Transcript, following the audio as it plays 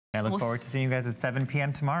I look forward to seeing you guys at 7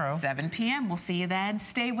 p.m. tomorrow. 7 p.m. We'll see you then.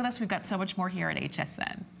 Stay with us. We've got so much more here at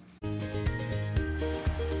HSN.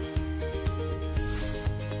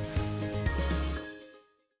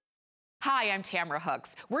 Hi, I'm Tamara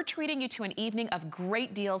Hooks. We're treating you to an evening of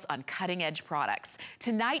great deals on cutting-edge products.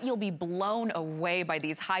 Tonight, you'll be blown away by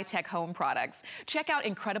these high-tech home products. Check out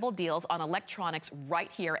incredible deals on electronics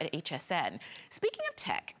right here at HSN. Speaking of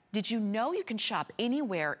tech, did you know you can shop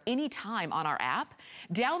anywhere, anytime on our app?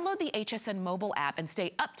 Download the HSN mobile app and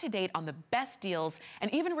stay up to date on the best deals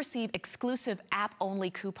and even receive exclusive app-only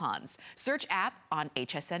coupons. Search app on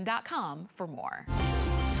hsn.com for more.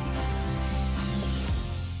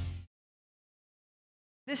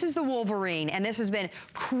 This is the Wolverine, and this has been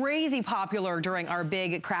crazy popular during our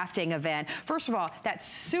big crafting event. First of all, that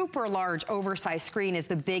super large oversized screen is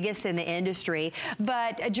the biggest in the industry.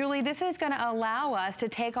 But Julie, this is gonna allow us to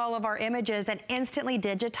take all of our images and instantly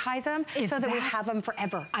digitize them so that we have them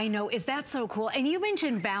forever. I know, is that so cool? And you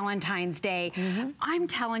mentioned Valentine's Day. I'm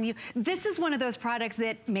telling you, this is one of those products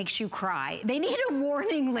that makes you cry. They need a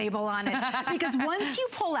warning label on it because once you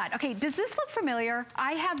pull out, okay, does this look familiar?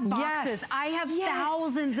 I have boxes, I have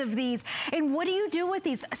thousands of these. And what do you do with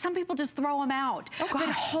these? Some people just throw them out. Oh, but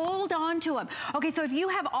hold on to them. Okay, so if you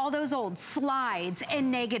have all those old slides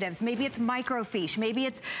and negatives, maybe it's microfiche, maybe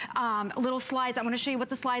it's little slides. I want to show you what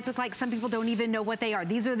the slides look like. Some people don't even know what they are.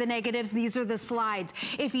 These are the negatives, these are the slides.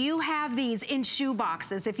 If you have these in shoe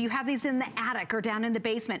boxes, if you have these in the attic or down in the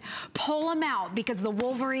basement, pull them out because the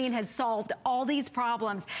Wolverine has solved all these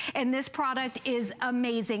problems. And this product is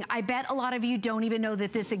amazing. I bet a lot of you don't even know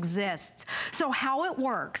that this exists. So how it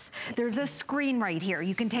works, there's a screen right here.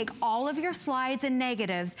 You can take all of your slides and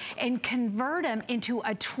negatives and convert them into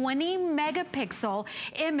a 20 megapixel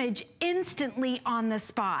image instantly on the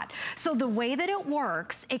spot. So the way that it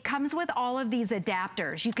works, it comes with all of these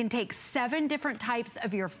adapters. You can take 7 different types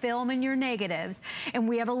of your film and your negatives, and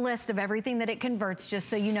we have a list of everything that it converts, just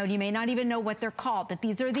so you know. You may not even know what they're called, but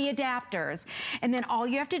these are the adapters. And then all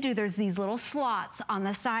you have to do, there's these little slots on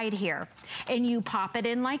the side here, and you pop it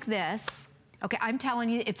in like this. Okay, I'm telling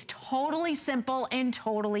you, it's totally simple and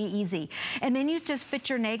totally easy. And then you just fit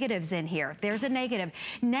your negatives in here. There's a negative.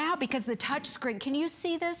 Now, because the touch screen, can you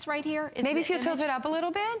see this right here? Maybe if you tilt it up a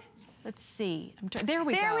little bit? Let's see. There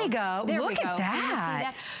we go. There we go. There Look at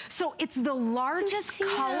that. So it's the largest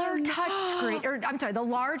color touch screen, or I'm sorry, the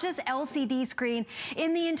largest LCD screen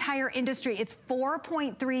in the entire industry. It's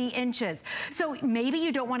 4.3 inches. So maybe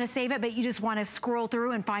you don't want to save it, but you just want to scroll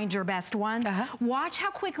through and find your best ones. Watch how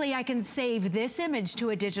quickly I can save this image to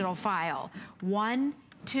a digital file. 1,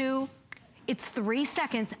 2, it's 3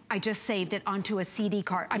 seconds. I just saved it onto a CD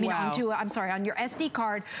card. I mean, on your SD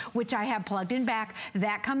card, which I have plugged in back.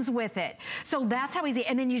 That comes with it. So that's how easy.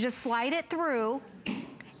 And then you just slide it through.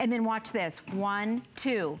 And then watch this, 1,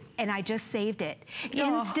 2, and I just saved it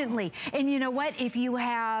instantly. And you know what? If you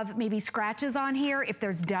have maybe scratches on here, if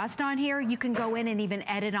there's dust on here, you can go in and even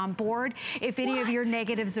edit on board. If any of your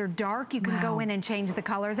negatives are dark, you can go in and change the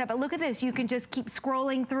colors up. But look at this, you can just keep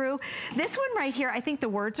scrolling through. This one right here, I think the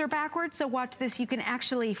words are backwards, so watch this, you can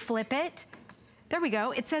actually flip it. There we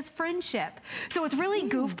go, it says friendship. So it's really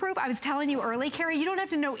goof-proof. I was telling you early, Carrie, you don't have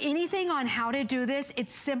to know anything on how to do this.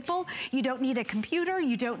 It's simple. You don't need a computer,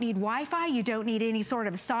 you don't need Wi-Fi, you don't need any sort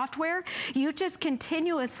of software. You just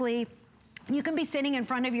continuously, you can be sitting in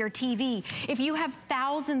front of your TV. If you have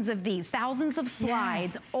thousands of these, thousands of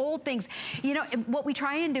slides, old things, you know, what we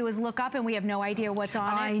try and do is look up and we have no idea what's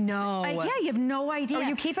on it. I know. Yeah, you have no idea. Or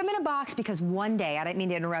you keep them in a box because one day, I didn't mean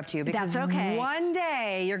to interrupt you, because one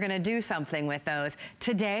day you're gonna do something with those.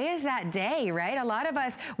 Today is that day, right? A lot of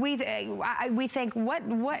us, we think, what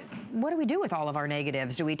do we do with all of our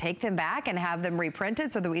negatives? Do we take them back and have them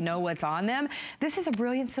reprinted so that we know what's on them? This is a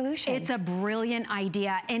brilliant solution. It's a brilliant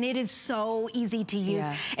idea, and it is so easy to use,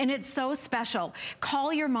 and it's so special.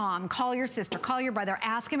 Call your mom, call your sister, call your brother,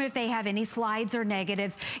 ask them if they have any slides or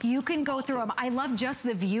negatives. You can go through them. I love just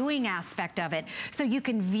the viewing aspect of it. So you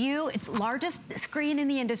can view, it's largest screen in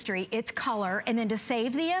the industry, it's color, and then to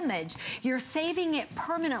save the image, you're saving it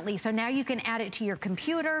permanently. So now you can add it to your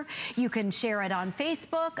computer, you can share it on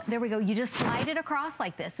Facebook. There we go, you just slide it across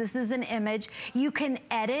like this. This is an image. You can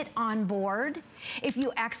edit on board. If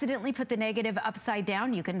you accidentally put the negative upside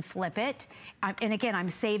down, you can flip it. And again, I'm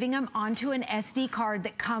saving them onto an SD card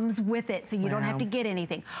that comes with it, so you don't have to get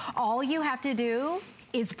anything. All you have to do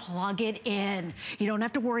is plug it in. You don't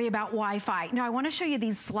have to worry about Wi-Fi. Now I want to show you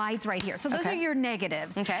these slides right here. So those are your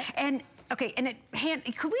negatives. Okay. And okay, and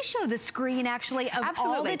could we show the screen actually of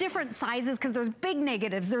all the different sizes? Because there's big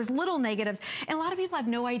negatives, there's little negatives, and a lot of people have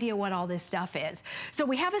no idea what all this stuff is. So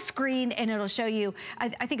we have a screen and it'll show you,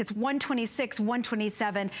 I think it's 126,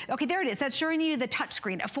 127. Okay, there it is. That's showing you the touch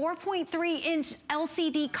screen. A 4.3-inch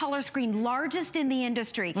LCD color screen, largest in the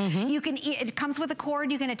industry. It comes with a cord,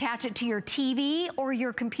 you can attach it to your TV or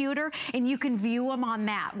your computer, and you can view them on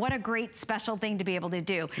that. What a great special thing to be able to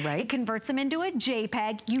do. Right. It converts them into a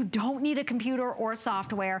JPEG. You don't need a computer or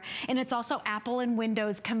software, and it's also Apple and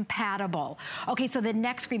Windows compatible. Okay, so the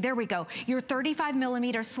next screen, there we go. Your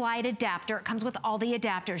 35mm slide adapter, it comes with all the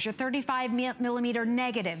adapters. Your 35mm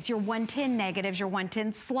negatives, your 110 negatives, your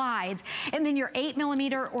 110 slides, and then your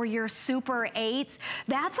 8mm or your Super 8s.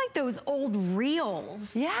 That's like those old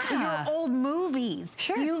reels. Yeah. Your old movies.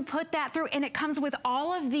 Sure. You put that through, and it comes with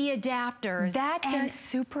all of the adapters. That does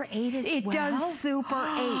Super 8 as well? It does Super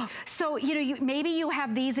 8. So, you know, maybe you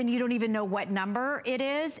have these and you don't even know what number it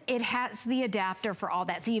is. It has the adapter for all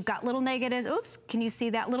that. So you've got little negatives. Oops, can you see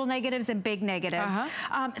that? Little negatives and big negatives.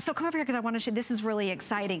 So come over here because I want to show you. This is really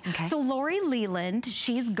exciting. Okay. So Lori Leland,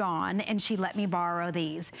 she's gone and she let me borrow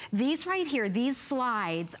these. These right here, these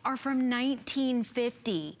slides are from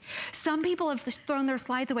 1950. Some people have thrown their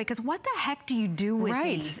slides away because what the heck do you do with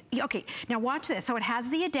these? Okay, now watch this. So it has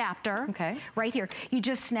the adapter right here. You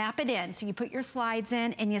just snap it in. So you put your slides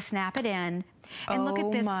in and you snap it in. And look at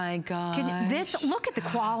this. Oh my gosh. Look at the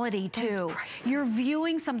quality too. You're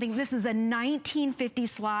viewing something. This is a 1950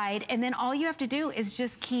 slide, and then all you have to do is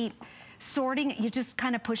just keep sorting. You just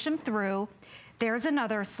kind of push them through. There's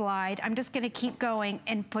another slide. I'm just gonna keep going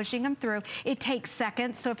and pushing them through. It takes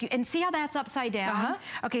seconds. So if you, and see how that's upside down?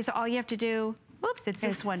 Okay, so all you have to do, whoops, it's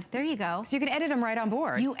this one. There you go. So you can edit them right on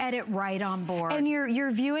board. You edit right on board. And you're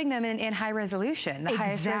viewing them in high resolution, the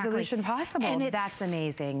highest resolution possible. And that's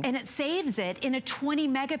amazing. And it saves it in a 20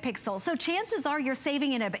 megapixel. So chances are you're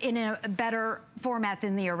saving in a better format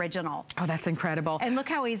than the original. Oh, that's incredible. And look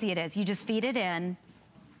how easy it is. You just feed it in.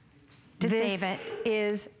 To save it.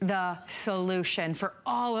 Is the solution for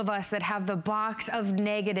all of us that have the box of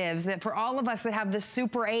negatives, that for all of us that have the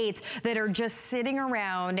Super 8s that are just sitting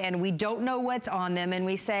around and we don't know what's on them, and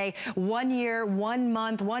we say 1 year, 1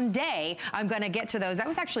 month, 1 day, I'm gonna get to those. That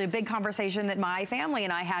was actually a big conversation that my family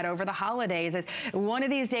and I had over the holidays, is one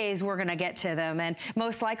of these days we're gonna get to them. And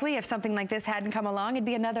most likely if something like this hadn't come along, it'd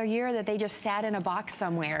be another year that they just sat in a box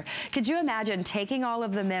somewhere. Could you imagine taking all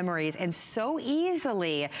of the memories and so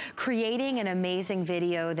easily creating an amazing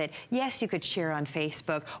video that, yes, you could share on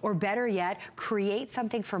Facebook, or better yet, create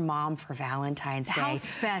something for mom for Valentine's Day. How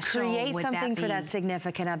special Create would something that be? For that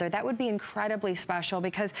significant other. That would be incredibly special,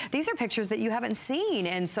 because these are pictures that you haven't seen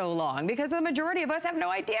in so long, because the majority of us have no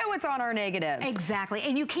idea what's on our negatives. Exactly,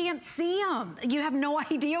 and you can't see them. You have no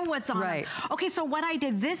idea what's on them. Okay, so what I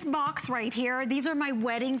did, this box right here, these are my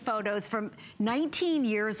wedding photos from 19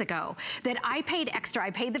 years ago that I paid extra. I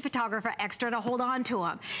paid the photographer extra to hold on to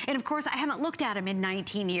them. And of course, I haven't looked at them in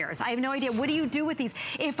 19 years. I have no idea. What do you do with these?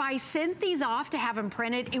 If I sent these off to have them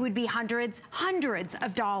printed, it would be hundreds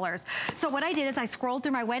of dollars. So what I did is I scrolled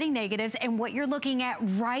through my wedding negatives, and what you're looking at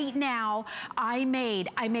right now, I made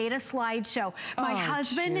a slideshow. My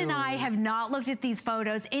husband and I have not looked at these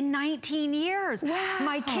photos in 19 years. Wow.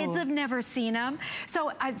 My kids have never seen them.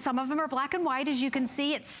 So some of them are black and white, as you can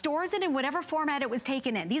see. It stores it in whatever format it was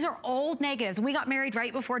taken in. These are old negatives. We got married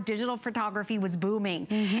right before digital photography was booming.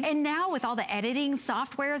 And now with all the editing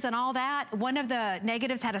softwares and all that, one of the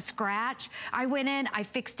negatives had a scratch. I went in, I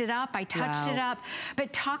fixed it up, I touched it up.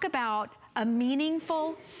 But talk about a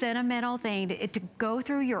meaningful, sentimental thing to go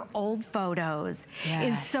through your old photos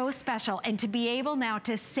is so special. And to be able now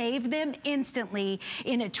to save them instantly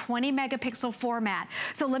in a 20 megapixel format.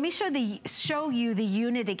 So let me show you the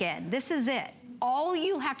unit again. This is it. All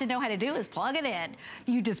you have to know how to do is plug it in.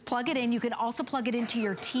 You just plug it in. You can also plug it into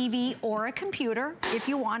your TV or a computer if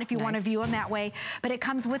you want to view them that way. But it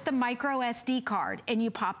comes with the micro SD card, and you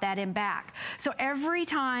pop that in back. So every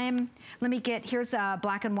time, here's a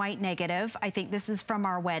black and white negative. I think this is from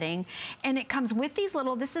our wedding. And it comes with these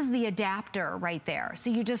little, this is the adapter right there. So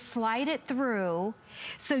you just slide it through.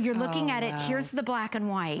 So you're looking at it, here's the black and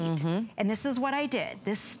white. And this is what I did.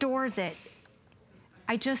 This stores it.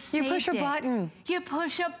 I just saved it. You push a button. You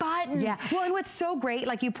push a button. Yeah. Well, and what's so great,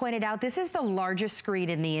 like you pointed out, this is the largest screen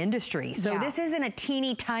in the industry. So this isn't a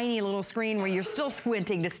teeny tiny little screen where you're still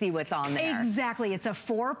squinting to see what's on there. Exactly. It's a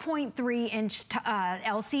 4.3-inch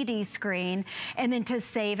LCD screen. And then to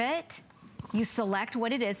save it, you select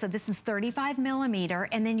what it is. So this is 35mm,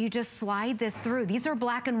 and then you just slide this through. These are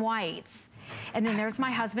black and whites. And then there's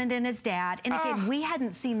my husband and his dad. And again, we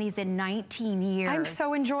hadn't seen these in 19 years. I'm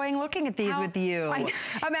so enjoying looking at these with you.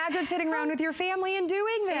 Imagine sitting around with your family and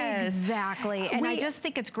doing this. Exactly. And I just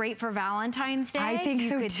think it's great for Valentine's Day. I think so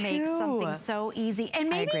too. You could make something so easy. And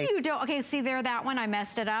maybe you don't. Okay, see there, that one, I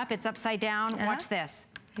messed it up. It's upside down. Watch this.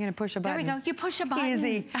 You're gonna push a button. There we go. You push a button.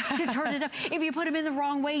 Easy. To turn it up. If you put them in the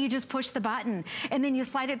wrong way, you just push the button and then you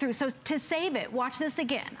slide it through. So to save it, watch this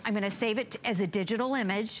again. I'm gonna save it as a digital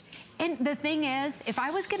image. And the thing is, if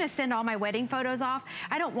I was gonna send all my wedding photos off,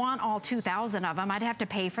 I don't want all 2,000 of them. I'd have to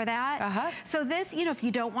pay for that. So this, you know, if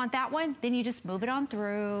you don't want that one, then you just move it on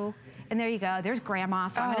through. And there you go, there's Grandma.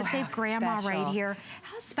 So I'm gonna save Grandma right here.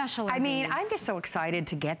 How special are these? I'm just so excited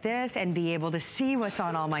to get this and be able to see what's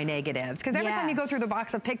on all my negatives. Because every time you go through the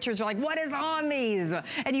box of pictures, you're like, what is on these?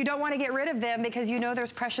 And you don't wanna get rid of them because you know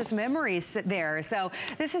there's precious memories there. So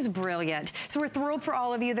this is brilliant. So we're thrilled for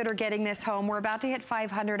all of you that are getting this home. We're about to hit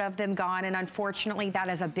 500 of them gone, and unfortunately that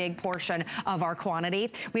is a big portion of our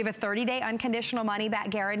quantity. We have a 30-day unconditional money-back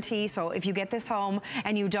guarantee, so if you get this home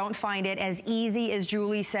and you don't find it as easy as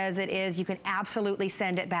Julie says it is, you can absolutely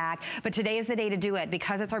send it back. But today is the day to do it.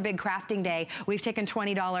 Because it's our big crafting day, we've taken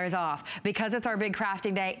 $20 off. Because it's our big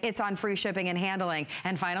crafting day, it's on free shipping and handling.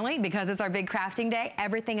 And finally, because it's our big crafting day,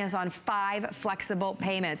 everything is on 5 flexible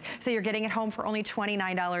payments. So you're getting it home for only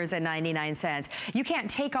 $29.99. You can't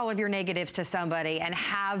take all of your negatives to somebody and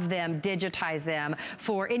have them digitize them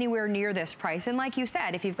for anywhere near this price. And like you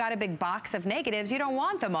said, if you've got a big box of negatives, you don't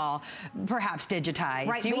want them all perhaps digitized.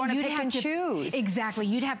 Right, you want to pick and choose. Exactly,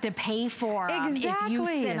 you'd have to pay for them. If you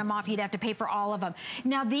send them off, you'd have to pay for all of them.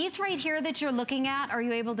 Now these right here that you're looking at, are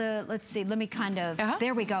you able to, let's see, let me kind of,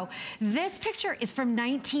 there we go. This picture is from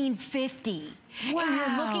 1950. Wow. And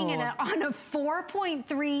you're looking at it on a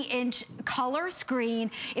 4.3-inch color screen.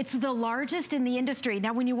 It's the largest in the industry.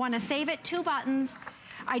 Now when you want to save it, 2 buttons.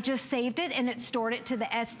 I just saved it and it stored it to the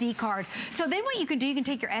SD card. So then what you can do, you can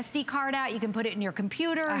take your SD card out, you can put it in your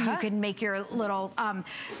computer, you can make your little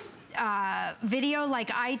video like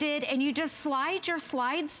I did, and you just slide your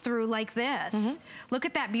slides through like this. Look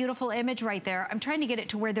at that beautiful image right there. I'm trying to get it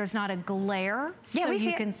to where there's not a glare so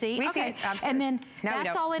you can see. We see it. Absolutely. And then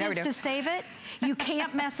that's all it is to save it. You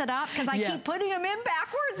can't mess it up because I keep putting them in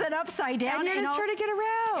backwards and upside down. And you're just trying to get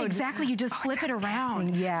around. Exactly, you just flip it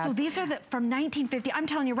around. So these are from 1950. I'm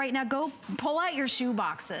telling you right now, go pull out your shoe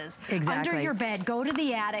boxes. Under your bed, go to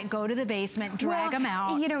the attic, go to the basement, drag them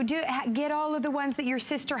out. You know, get all of the ones that your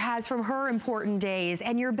sister has from her important days,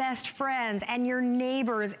 and your best friends and your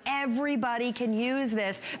neighbors. Everybody can use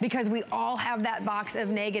this because we all have that box of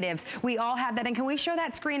negatives. We all have that. And can we show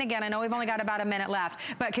that screen again? I know we've only got about a minute left,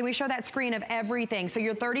 but can we show that screen of everything? So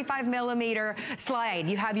your 35mm slide,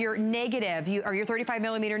 you have your negative, or your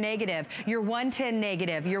 35mm negative, your 110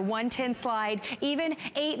 negative, your 110 slide, even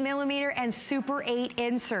 8mm and Super 8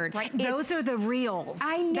 insert. Right, those are the reels.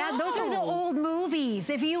 I know. Those are the old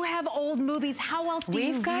movies. If you have old movies, how else do you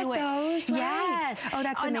view it? We've got those. Right. Yes. Oh,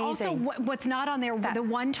 that's amazing. And also, what's not on there, the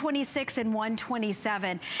 126 and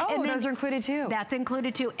 127. Oh, and those are included too. That's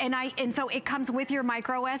included too. And so it comes with your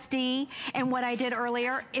micro SD. And what I did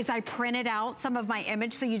earlier is I printed out some of my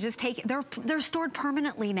image, so you just take it. They're stored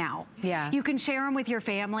permanently now. Yeah. You can share them with your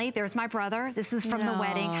family. There's my brother. This is from the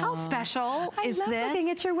wedding. How special is this? I love looking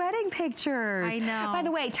at your wedding pictures. I know. By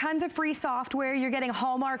the way, tons of free software. You're getting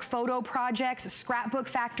Hallmark Photo Projects, Scrapbook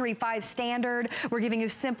Factory 5 Standard. We're giving you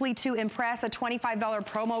Simply to Impress, a $25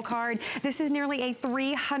 promo card. This is nearly a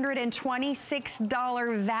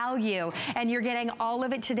 $326 value, and you're getting all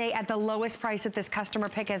of it today at the lowest price that this customer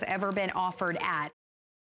pick has ever been offered at.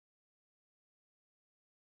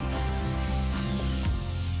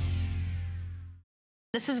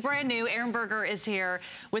 This is brand new. Aaron Berger is here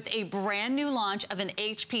with a brand new launch of an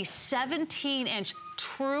HP 17-inch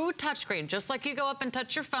true touchscreen. Just like you go up and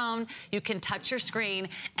touch your phone, you can touch your screen,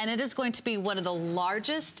 and it is going to be one of the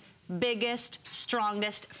largest, biggest,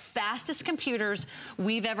 strongest, fastest computers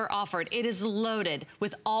we've ever offered. It is loaded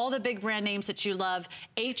with all the big brand names that you love.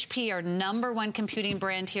 HP, our #1 computing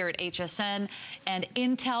brand here at HSN, and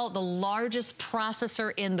Intel, the largest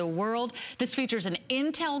processor in the world. This features an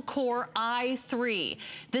Intel Core i3.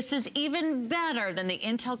 This is even better than the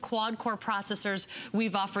Intel quad-core processors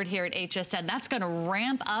we've offered here at HSN. That's going to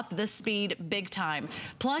ramp up the speed big time.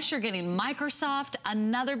 Plus, you're getting Microsoft,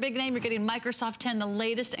 another big name. You're getting Microsoft 10, the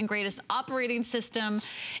latest and greatest operating system,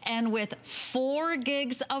 and with 4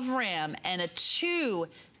 gigs of RAM and a 2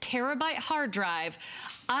 terabyte hard drive.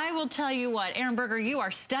 I will tell you what, Aaron Berger, you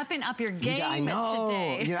are stepping up your game I know.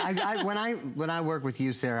 today. You know, when I work with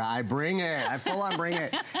you, Sarah, I bring it. I full on bring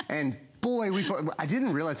it. And boy, I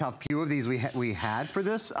didn't realize how few of these we had for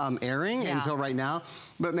this airing until right now,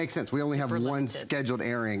 but it makes sense. We only have one scheduled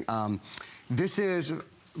airing. This is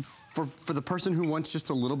for the person who wants just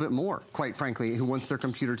a little bit more, quite frankly, who wants their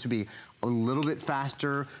computer to be a little bit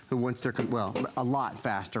faster, who wants their, well, a lot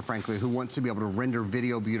faster, frankly, who wants to be able to render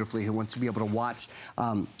video beautifully, who wants to be able to watch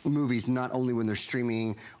movies not only when they're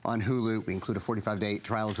streaming on Hulu, we include a 45-day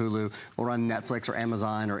trial of Hulu, or on Netflix or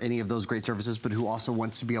Amazon or any of those great services, but who also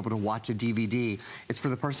wants to be able to watch a DVD. It's for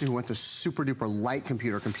the person who wants a super duper light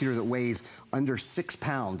computer, a computer that weighs under 6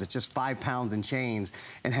 pounds, it's just 5 pounds and change,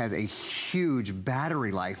 and has a huge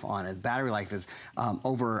battery life on it. Battery life is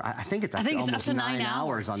over, I think it's actually almost 9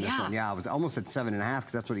 hours on this one. Yeah, I was almost at 7.5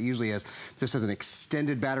 because that's what it usually is. This has an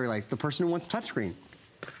extended battery life. The person who wants touchscreen,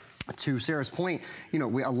 to Sarah's point, you know,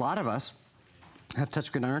 a lot of us have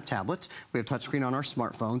touchscreen on our tablets, we have touchscreen on our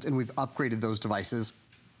smartphones, and we've upgraded those devices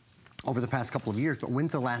over the past couple of years. But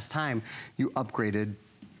when's the last time you upgraded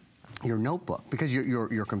your notebook? Because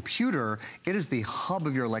your computer, it is the hub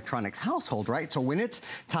of your electronics household, right? So when it's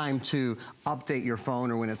time to update your phone,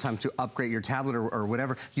 or when it's time to upgrade your tablet or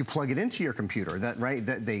whatever, you plug it into your computer,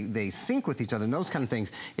 they sync with each other and those kind of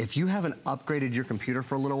things. If you haven't upgraded your computer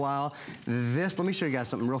for a little while, let me show you guys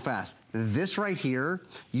something real fast. This right here,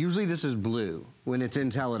 usually this is blue when it's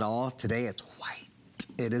Intel at all. Today it's white.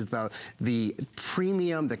 It is the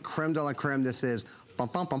premium, the creme de la creme. This is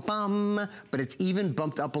but it's even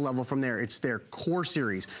bumped up a level from there. It's their Core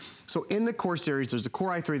series. So in the Core series, there's the Core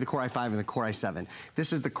i3, the Core i5, and the Core i7.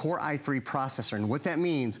 This is the Core i3 processor, and what that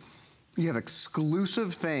means, you have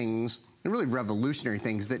exclusive things, and really revolutionary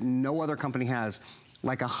things that no other company has,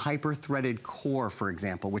 like a hyper-threaded core, for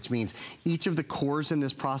example, which means each of the cores in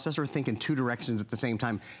this processor think in 2 directions at the same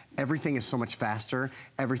time. Everything is so much faster.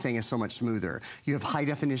 Everything is so much smoother. You have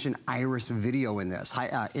high-definition iris video in this,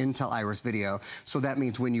 Intel iris video. So that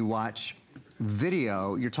means when you watch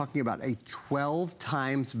video, you're talking about a 12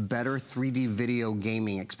 times better 3D video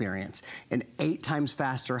gaming experience, an 8 times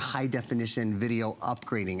faster high-definition video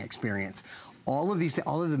upgrading experience. All of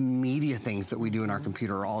the media things that we do in our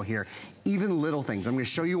computer are all here. Even little things. I'm gonna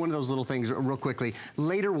show you one of those little things real quickly.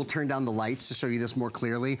 Later, we'll turn down the lights to show you this more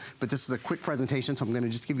clearly, but this is a quick presentation, so I'm gonna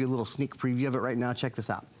just give you a little sneak preview of it right now. Check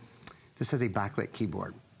this out. This has a backlit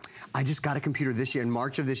keyboard. I just got a computer this year, in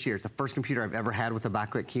March of this year. It's the first computer I've ever had with a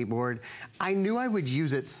backlit keyboard. I knew I would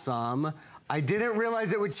use it some. I didn't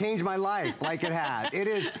realize it would change my life like it has. It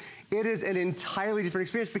is an entirely different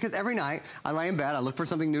experience, because every night I lay in bed, I look for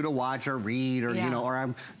something new to watch or read, or, you know, or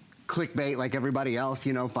I'm clickbait like everybody else,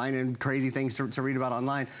 you know, finding crazy things to read about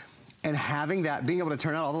online. And having that, being able to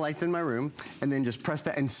turn out all the lights in my room and then just press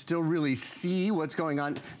that and still really see what's going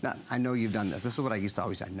on. Now, I know you've done this. This is what I used to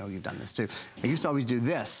always do. I know you've done this too. I used to always do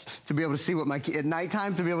this to be able to see what at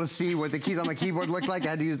nighttime, to be able to see what the keys on my keyboard looked like. I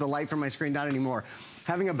had to use the light from my screen, not anymore.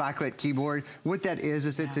 Having a backlit keyboard, what that is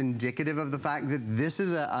it's indicative of the fact that this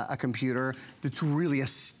is a computer that's really a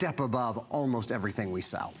step above almost everything we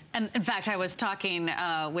sell. And in fact, I was talking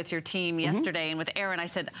with your team yesterday and with Aaron. I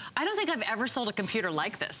said, I don't think I've ever sold a computer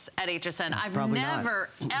like this at HSN. I've never,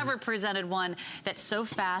 ever presented one that's so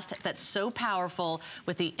fast, that's so powerful.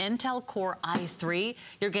 With the Intel Core i3,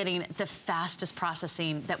 you're getting the fastest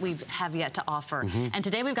processing that we have yet to offer. And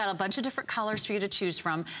today we've got a bunch of different colors for you to choose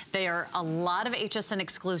from. They are a lot of HSN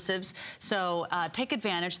exclusives, so take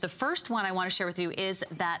advantage. The first one I want to share with you is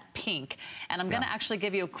that pink, and I'm going to actually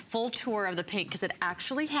give you a full tour of the pink, because it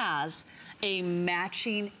actually has a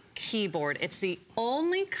matching keyboard. It's the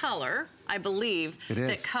only color, I believe,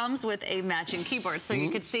 that comes with a matching keyboard. So you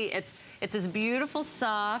can see it's this beautiful,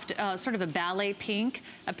 soft, sort of a ballet pink,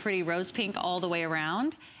 a pretty rose pink all the way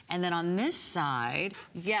around. And then on this side,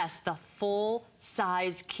 yes, the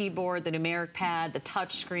full-size keyboard, the numeric pad, the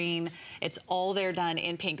touch screen, it's all there done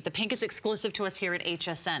in pink. The pink is exclusive to us here at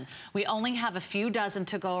HSN. We only have a few dozen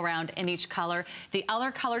to go around in each color. The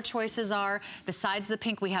other color choices are, besides the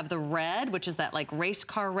pink, we have the red, which is that like race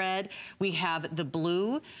car red. We have the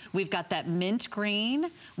blue. We've got that mint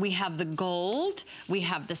green. We have the gold. We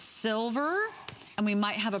have the silver. And we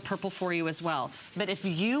might have a purple for you as well. But if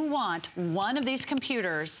you want one of these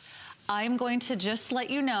computers, I'm going to just let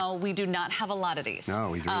you know, we do not have a lot of these. No,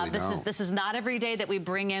 we really don't. This is not every day that we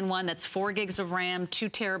bring in one that's 4 gigs of RAM, 2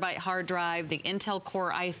 terabyte hard drive, the Intel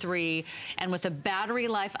Core i3, and with a battery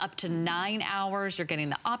life up to 9 hours. You're getting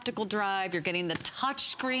the optical drive, you're getting the touch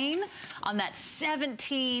screen on that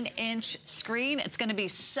 17-inch screen. It's gonna be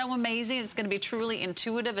so amazing. It's gonna be truly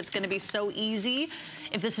intuitive. It's gonna be so easy.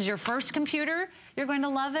 If this is your first computer, you're going to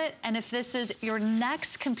love it. And if this is your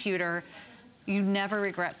next computer, you never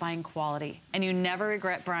regret buying quality, and you never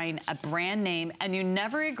regret buying a brand name, and you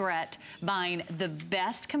never regret buying the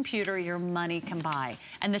best computer your money can buy.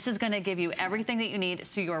 And this is gonna give you everything that you need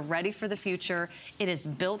so you're ready for the future. It is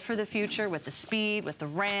built for the future with the speed, with the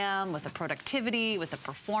RAM, with the productivity, with the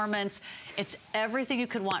performance. It's everything you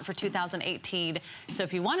could want for 2018. So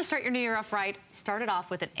if you wanna start your new year off right, start it off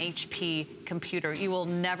with an HP computer. You will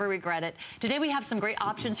never regret it. Today we have some great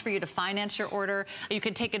options for you to finance your order. You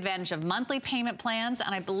can take advantage of monthly payment plans,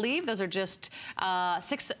 and I believe those are just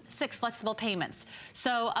six flexible payments.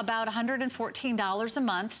 So about $114 a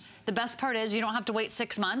month. The best part is you don't have to wait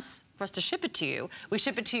 6 months for us to ship it to you. We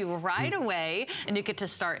ship it to you right away, and you get to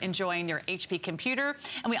start enjoying your HP computer.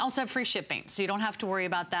 And we also have free shipping, so you don't have to worry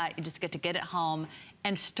about that. You just get to get it home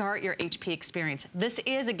and start your HP experience. This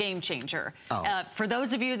is a game changer. For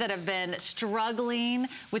those of you that have been struggling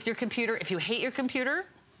with your computer, if you hate your computer,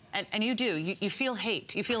 and you do, you feel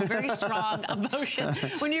hate. You feel very strong emotion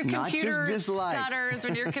when your computer stutters,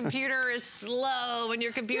 when your computer is slow, when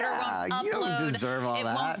your computer won't upload. You don't deserve all it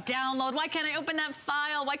won't download. Why can't I open that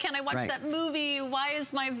file? Why can't I watch that movie? Why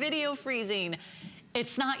is my video freezing?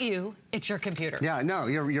 It's not you, it's your computer. Yeah, no,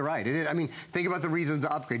 you're right. It is, I mean, think about the reasons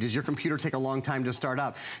to upgrade. Does your computer take a long time to start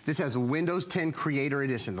up? This has Windows 10 Creator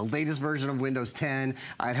Edition, the latest version of Windows 10.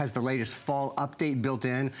 It has the latest fall update built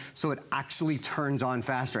in, so it actually turns on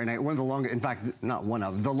faster. And one of the longest, in fact, not one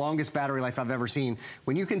of, the longest battery life I've ever seen.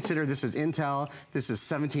 When you consider this is Intel, this is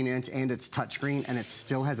 17-inch, and it's touchscreen, and it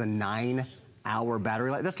still has a 9-hour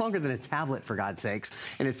battery life. That's longer than a tablet, for God's sakes,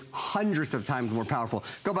 and it's hundreds of times more powerful.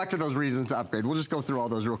 Go back to those reasons to upgrade. We'll just go through all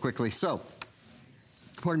those real quickly. So,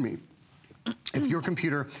 pardon me. If your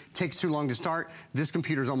computer takes too long to start, this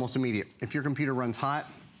computer is almost immediate. If your computer runs hot,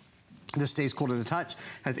 this stays cool to the touch,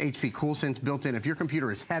 has HP CoolSense built in. If your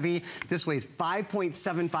computer is heavy, this weighs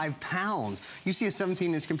 5.75 pounds. You see a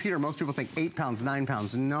 17-inch computer, most people think 8 pounds, 9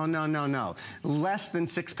 pounds. No, no, no, no. Less than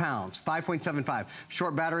 6 pounds, 5.75.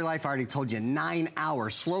 Short battery life, I already told you, 9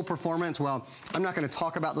 hours. Slow performance, well, I'm not gonna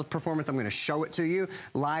talk about the performance, I'm gonna show it to you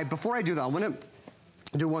live. Before I do that, I wanna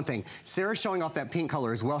do one thing. Sarah's showing off that pink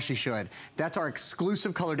color as well, she should. That's our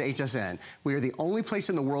exclusive color to HSN. We are the only place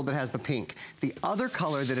in the world that has the pink. The other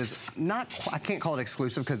color that is not, I can't call it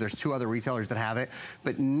exclusive because there's 2 other retailers that have it,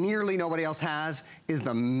 but nearly nobody else has, is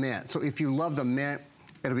the mint. So if you love the mint,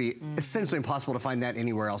 it'll be essentially impossible to find that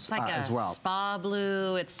anywhere else as well. Spa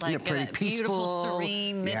blue, it's like pretty a beautiful,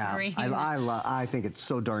 serene, mint green. I think it's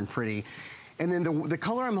so darn pretty. And then the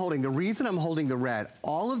color I'm holding, the reason I'm holding the red,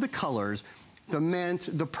 all of the colors, the mint,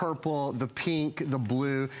 the purple, the pink, the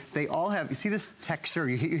blue, they all have, you see this texture?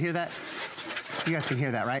 You hear that? You guys can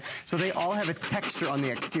hear that, right? So they all have a texture on the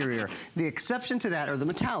exterior. The exception to that are the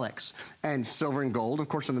metallics. And silver and gold, of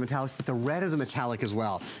course, are the metallics, but the red is a metallic as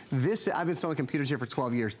well. This, I've been selling computers here for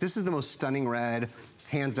 12 years. This is the most stunning red,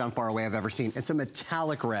 hands down far away, I've ever seen. It's a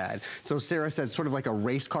metallic red. So Sarah said sort of like a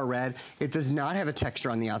race car red. It does not have a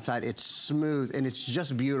texture on the outside. It's smooth and it's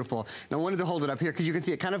just beautiful. And I wanted to hold it up here because you can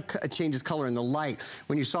see it kind of changes color in the light.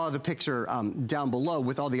 When you saw the picture down below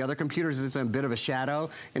with all the other computers, it's in a bit of a shadow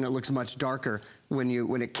and it looks much darker.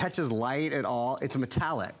 When it catches light at all, it's a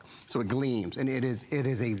metallic. So it gleams and it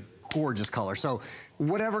is a gorgeous color. So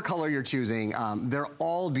whatever color you're choosing, they're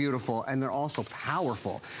all beautiful and they're also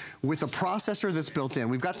powerful. With the processor that's built in,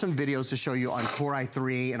 we've got some videos to show you on Core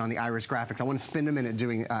i3 and on the Iris graphics. I want to spend a minute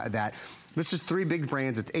doing that. This is 3 big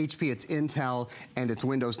brands. It's HP, it's Intel, and it's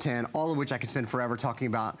Windows 10, all of which I could spend forever talking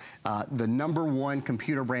about. The #1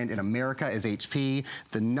 computer brand in America is HP.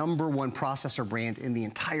 The #1 processor brand in the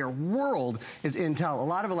entire world is Intel. A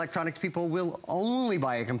lot of electronics people will only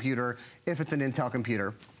buy a computer if it's an Intel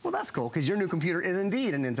computer. Well, that's cool, because your new computer is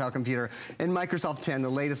indeed an Intel computer in Microsoft 10, the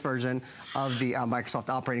latest version of the Microsoft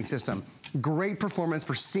operating system. Great performance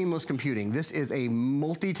for seamless computing. This is a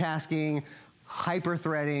multitasking,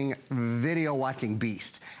 hyper-threading, video watching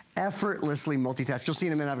beast. Effortlessly multitask. You'll see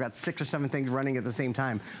in a minute I've got 6 or 7 things running at the same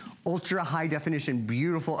time. Ultra high definition,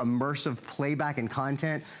 beautiful, immersive playback and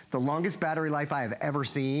content. The longest battery life I have ever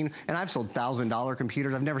seen, and I've sold $1,000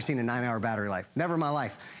 computers. I've never seen a 9-hour battery life. Never in my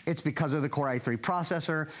life. It's because of the Core i3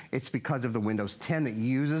 processor. It's because of the Windows 10 that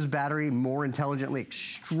uses battery more intelligently.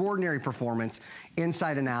 Extraordinary performance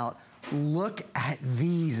inside and out. Look at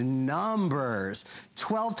these numbers.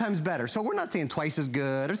 12 times better. So we're not saying twice as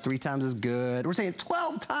good or 3 times as good. We're saying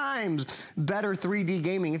 12 times better 3D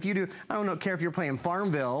gaming. If you do, I don't care if you're playing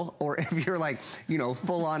Farmville or if you're like, you know,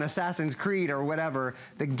 full on Assassin's Creed or whatever,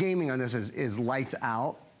 the gaming on this is lights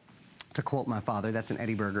out. To quote my father, that's an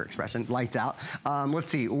Eddie Berger expression, lights out.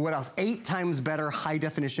 Let's see, what else? 8 times better high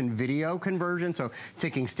definition video conversion. So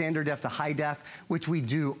taking standard def to high def, which we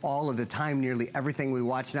do all of the time. Nearly everything we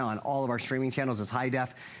watch now on all of our streaming channels is high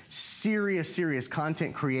def. Serious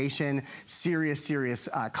content creation, serious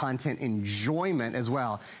content enjoyment as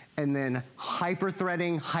well. And then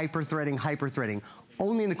hyper-threading.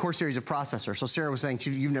 Only in the core series of processors. So Sarah was saying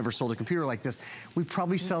you've never sold a computer like this. We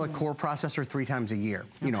probably sell a core processor 3 times a year.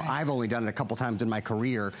 You know, I've only done it a couple times in my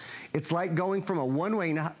career. It's like going from a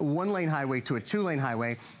one-lane highway to a 2-lane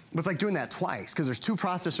highway, but it's like doing that twice because there's 2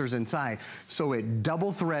 processors inside. So it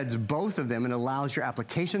double threads both of them and allows your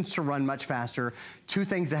applications to run much faster. 2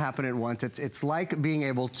 things to happen at once. It's like being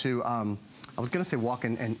able to, I was gonna say walk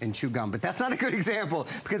and chew gum, but that's not a good example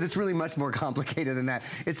because it's really much more complicated than that.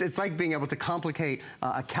 It's like being able to complicate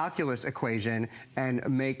a calculus equation and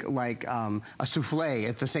make like a souffle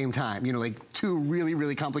at the same time. You know, like 2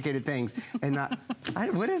 really complicated things and not,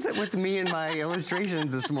 what is it with me and my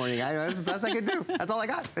illustrations this morning? That's the best I could do. That's all I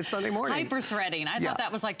got. It's Sunday morning. Hyper-threading. I thought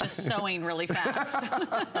that was like just sewing really fast.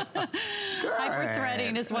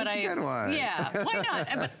 Hyper-threading is what That's a good one. Yeah, why not?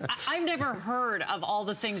 But I've never heard of all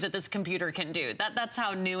the things that this computer can do. That's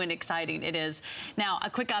how new and exciting it is. Now, a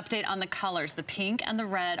quick update on the colors. The pink and the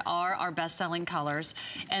red are our best-selling colors,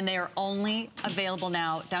 and they are only available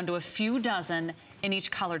now down to a few dozen in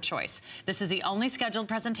each color choice. This is the only scheduled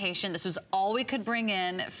presentation. This was all we could bring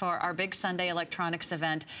in for our big Sunday electronics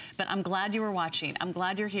event, but I'm glad you were watching. I'm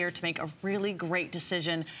glad you're here to make a really great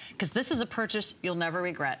decision because this is a purchase you'll never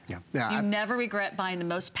regret. You never regret buying the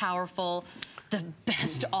most powerful, the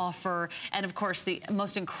best offer, and of course the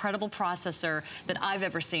most incredible processor that I've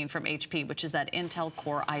ever seen from HP, which is that Intel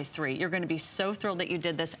Core i3. You're gonna be so thrilled that you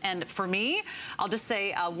did this. And for me, I'll just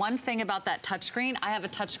say one thing about that touchscreen. I have a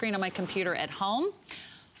touchscreen on my computer at home.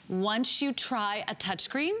 Once you try a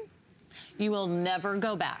touchscreen, you will never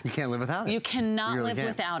go back. You can't live without it. You cannot live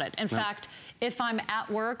without it. In fact, if I'm at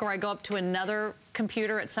work or I go up to another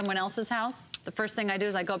computer at someone else's house, the first thing I do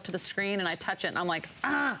is I go up to the screen and I touch it and I'm like,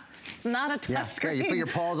 it's not a touch screen. Yeah, you put your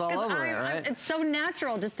paws all over it, right? It's so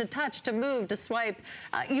natural just to touch, to move, to swipe.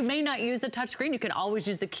 You may not use the touch screen. You can always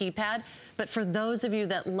use the keypad. But for those of you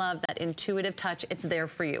that love that intuitive touch, it's there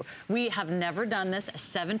for you. We have never done this, a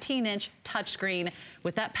 17-inch touchscreen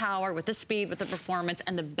with that power, with the speed, with the performance,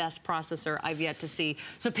 and the best processor I've yet to see.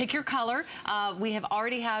 So pick your color. We have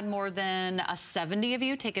already had more than 70 of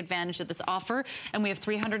you take advantage of this offer, and we have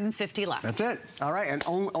 350 left. That's it. All right, and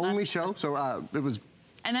only show. So it was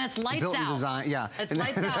and then it's lights built out. In design, yeah. It's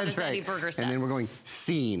lights out, as Eddie Berger says. And then we're going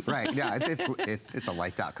scene, right? Yeah, it's a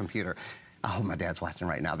lights out computer. I hope my dad's watching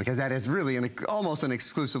right now because that is really almost an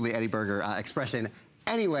exclusively Eddie Berger expression.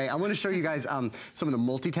 Anyway, I want to show you guys some of the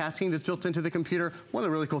multitasking that's built into the computer. One of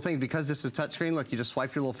the really cool things, because this is touchscreen, look, you just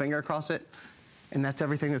swipe your little finger across it, and that's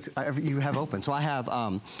everything that's you have open. So I have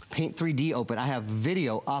Paint 3D open. I have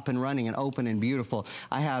video up and running and open and beautiful.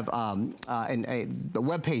 I have a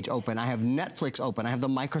web page open. I have Netflix open. I have the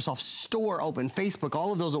Microsoft Store open, Facebook,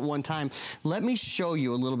 all of those at one time. Let me show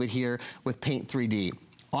you a little bit here with Paint 3D.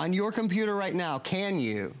 On your computer right now, can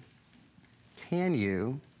you,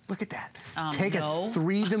 look at that. Take a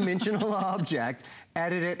 3-dimensional object,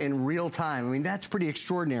 edit it in real time. I mean, that's pretty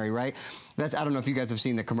extraordinary, right? I don't know if you guys have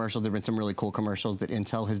seen the commercials. There have been some really cool commercials that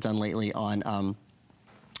Intel has done lately on,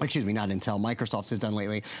 excuse me, not Intel, Microsoft has done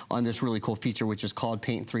lately on this really cool feature, which is called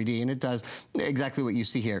Paint 3D, and it does exactly what you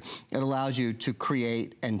see here. It allows you to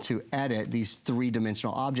create and to edit these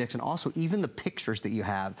 3-dimensional objects, and also even the pictures that you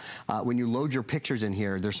have. When you load your pictures in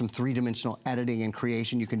here, there's some 3-dimensional editing and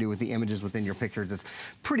creation you can do with the images within your pictures. It's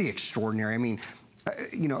pretty extraordinary. I mean,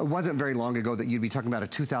 you know, it wasn't very long ago that you'd be talking about a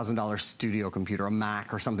 $2,000 studio computer, a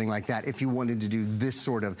Mac or something like that, if you wanted to do this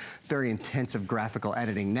sort of very intensive graphical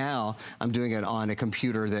editing. Now, I'm doing it on a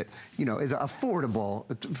computer that, you know, is affordable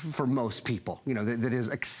for most people, you know, that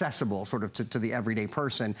is accessible sort of to the everyday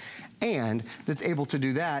person, and that's able to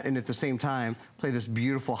do that and at the same time play this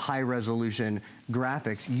beautiful high-resolution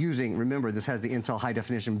graphics using, remember, this has the Intel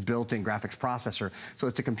high-definition built-in graphics processor, so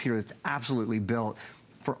it's a computer that's absolutely built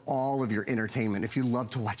for all of your entertainment. If you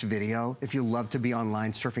love to watch video, if you love to be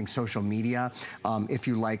online surfing social media, if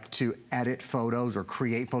you like to edit photos or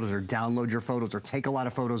create photos or download your photos or take a lot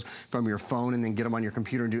of photos from your phone and then get them on your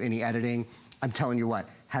computer and do any editing, I'm telling you what,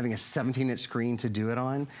 having a 17-inch screen to do it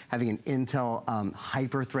on, having an Intel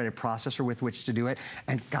hyper-threaded processor with which to do it,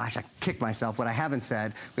 and gosh, I kick myself. What I haven't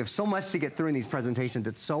said, we have so much to get through in these presentations,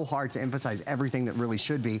 it's so hard to emphasize everything that really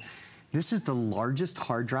should be. This is the largest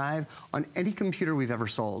hard drive on any computer we've ever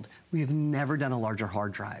sold. We have never done a larger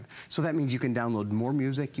hard drive. So that means you can download more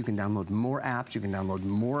music, you can download more apps, you can download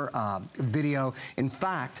more video. In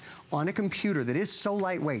fact, on a computer that is so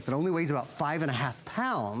lightweight, that only weighs about 5.5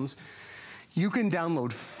 pounds, you can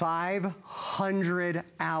download 500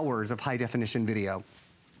 hours of high definition video,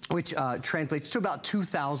 which translates to about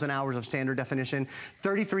 2,000 hours of standard definition,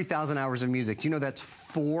 33,000 hours of music. Do you know that's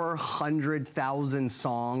 400,000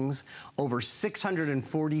 songs, over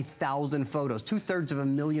 640,000 photos, 2/3 of a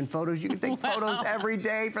million photos. You can take photos every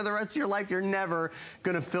day for the rest of your life. You're never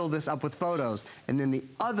gonna fill this up with photos. And then the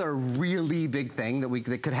other really big thing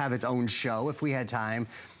that could have its own show if we had time,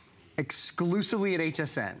 exclusively at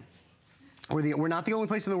HSN. We're not the only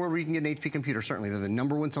place in the world where you can get an HP computer, certainly. They're the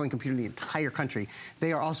 #1 selling computer in the entire country.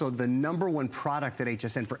 They are also the #1 product at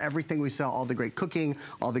HSN for everything we sell, all the great cooking,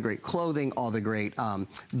 all the great clothing, all the great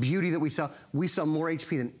beauty that we sell. We sell more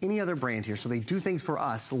HP than any other brand here. So they do things for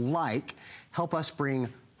us like help us bring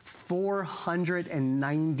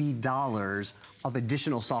 $490 of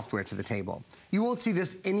additional software to the table. You won't see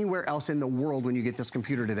this anywhere else in the world when you get this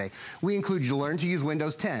computer today. We include you learn to use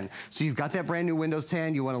Windows 10. So you've got that brand new Windows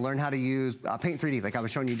 10, you wanna learn how to use Paint 3D, like I was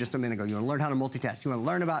showing you just a minute ago. You wanna learn how to multitask. You wanna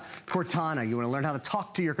learn about Cortana. You wanna learn how to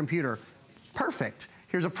talk to your computer. Perfect.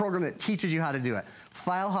 Here's a program that teaches you how to do it.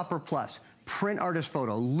 File Hopper Plus, Print Artist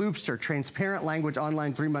Photo, Loopster, Transparent Language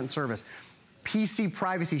Online 3-month service. PC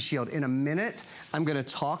Privacy Shield. In a minute, I'm gonna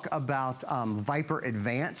talk about Viper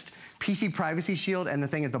Advanced. PC Privacy Shield and the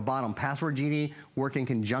thing at the bottom, Password Genie, work in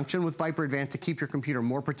conjunction with Viper Advanced to keep your computer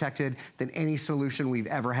more protected than any solution we've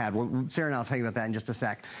ever had. Well, Sarah and I'll tell you about that in just a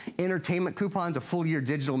sec. Entertainment coupons, a full year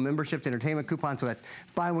digital membership to entertainment coupons, so that's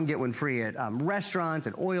buy one, get one free at restaurants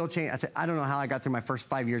and oil change. I don't know how I got through my first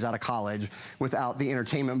 5 years out of college without the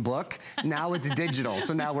entertainment book. Now it's digital,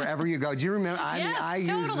 so now wherever you go, do you remember? I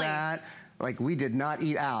use that. Like, we did not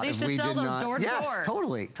eat out if we did not. Door to door. Yes,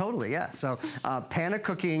 totally, yeah. So, Pana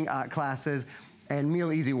cooking classes and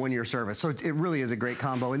Meal Easy 1-year service. So it really is a great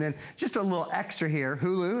combo. And then just a little extra here,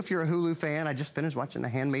 Hulu. If you're a Hulu fan, I just finished watching The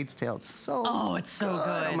Handmaid's Tale. It's so it's so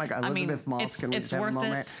good. Oh my God, Elizabeth Moss, can we just have a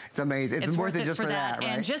moment? It's amazing. It's worth it just for that, right?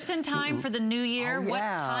 And just in time for the new year, what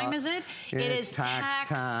time is it? It is tax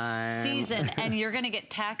time. Season, and you're gonna get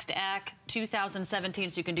Taxed Act 2017,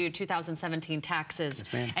 so you can do your 2017 taxes,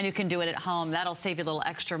 and you can do it at home. That'll save you a little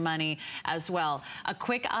extra money as well. A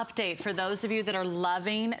quick update for those of you that are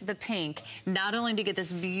loving the pink. Not only do you get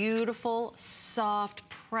this beautiful, soft,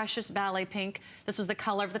 precious ballet pink. This was the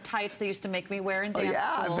color of the tights they used to make me wear in dance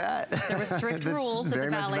school. I bet. There were strict rules at the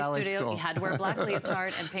ballet studio. School. You had to wear a black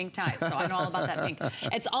leotard and pink tights, so I know all about that pink.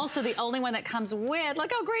 It's also the only one that comes with,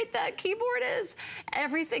 look how great that keyboard is.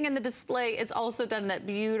 Everything in the display is also done in that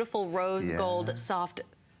beautiful rose gold soft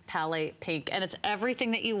palette pink, and it's everything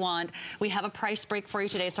that you want. We have a price break for you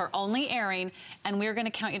today. It's our only airing, and we're going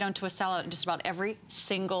to count you down to a sellout in just about every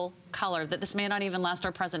single color. That this may not even last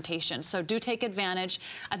our presentation, so do take advantage.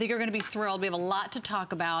 I think you're going to be thrilled. We have a lot to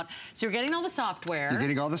talk about. So you're getting all the software. You're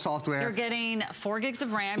getting all the software. You're getting 4 gigs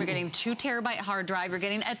of RAM. You're getting 2 terabyte hard drive. You're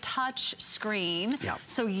getting a touch screen. Yep.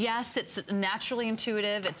 So yes, it's naturally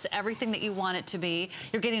intuitive. It's everything that you want it to be.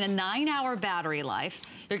 You're getting a 9-hour battery life.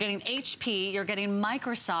 You're getting HP. You're getting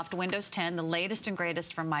Microsoft Windows 10, the latest and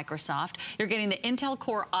greatest from Microsoft. You're getting the Intel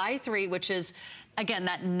Core i3, which is, again,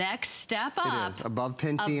 that next step up. It is. Above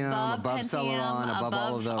Pentium, above Celeron, above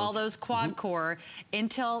all of those. All those quad-core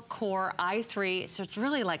Intel Core i3. So it's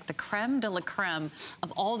really like the creme de la creme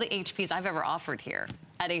of all the HPs I've ever offered here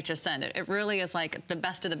at HSN. It really is like the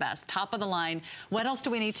best of the best, top of the line. What else do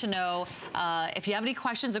we need to know? If you have any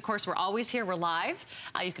questions, of course, we're always here. We're live.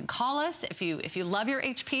 You can call us. If you love your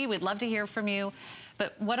HP, we'd love to hear from you.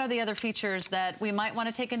 But what are the other features that we might want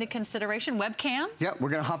to take into consideration? Webcam? Yeah, we're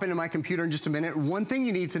going to hop into my computer in just a minute. One thing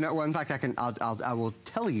you need to know, well, in fact, I will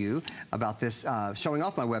tell you about this showing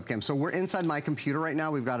off my webcam. So we're inside my computer right now.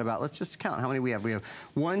 We've got about, let's just count how many we have. We have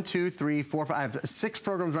 1, 2, 3, 4, 5. I have 6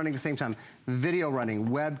 programs running at the same time. Video running,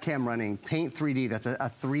 webcam running, Paint 3D. That's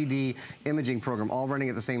a 3D imaging program, all running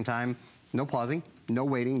at the same time. No pausing, no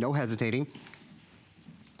waiting, no hesitating.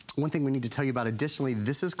 One thing we need to tell you about additionally,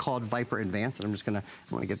 this is called Viper Advanced, and I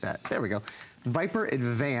want to get that. There we go. Viper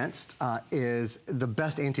Advanced is the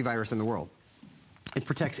best antivirus in the world. It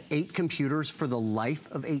protects 8 computers for the life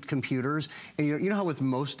of 8 computers. And you know how with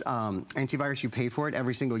most antivirus you pay for it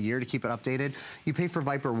every single year to keep it updated? You pay for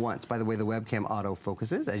Viper once. By the way, the webcam auto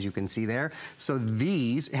focuses, as you can see there. So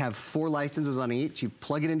these have 4 licenses on each. You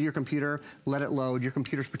plug it into your computer, let it load. Your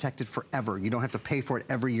computer's protected forever. You don't have to pay for it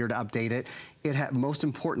every year to update it. Most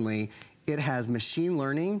importantly, It has machine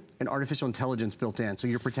learning and artificial intelligence built in. So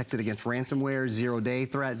you're protected against ransomware, zero-day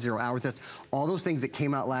threats, zero-hour threats, all those things that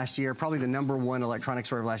came out last year. Probably the #1 electronic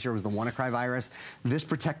story of last year was the WannaCry virus. This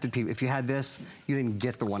protected people. If you had this, you didn't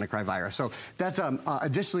get the WannaCry virus. So that's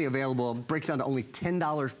additionally available. Breaks down to only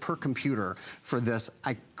 $10 per computer for this.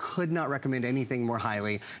 I could not recommend anything more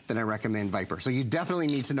highly than I recommend Viper. So you definitely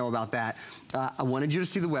need to know about that. I wanted you to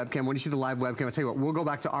see the webcam. I wanted you to see the live webcam. I'll tell you what, we'll go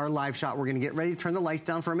back to our live shot. We're going to get ready to turn the lights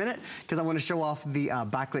down for a minute because I want to show off the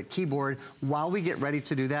backlit keyboard. While we get ready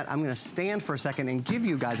to do that, I'm going to stand for a second and give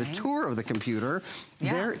you guys a tour of the computer.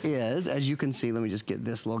 Yeah. There is, as you can see, let me just get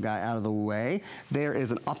this little guy out of the way. There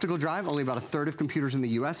is an optical drive. Only about 1/3 of computers in the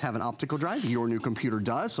US have an optical drive. Your new computer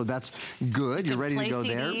does, so that's good. You're ready to go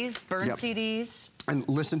there. CDs, burn CDs. And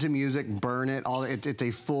listen to music, burn it. It's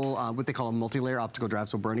a full, what they call a multi-layer optical drive,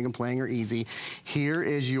 so burning and playing are easy. Here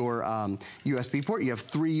is your USB port. You have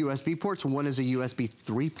 3 USB ports. One is a USB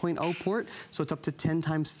 3.0 port, so it's up to 10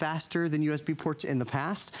 times faster than USB ports in the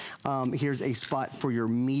past. Here's a spot for your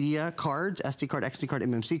media cards, SD card, XD card,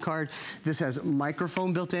 MMC card. This has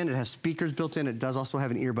microphone built in. It has speakers built in. It does also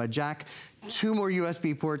have an earbud jack. 2 more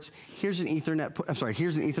USB ports. Here's an Ethernet,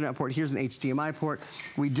 here's an Ethernet port. Here's an HDMI port.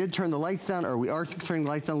 We did turn the lights down, or we are turning the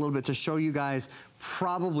lights down a little bit to show you guys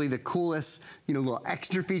probably the coolest, little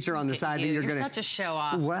extra feature on the side that you're gonna. You're such a show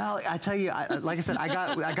off. Well, I tell you, like I said,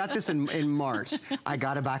 I got this in March. I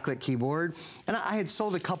got a backlit keyboard, and I had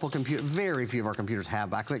sold a couple computers. Very few of our computers have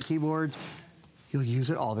backlit keyboards. You'll use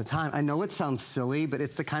it all the time. I know it sounds silly, but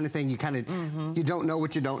it's the kind of thing you you don't know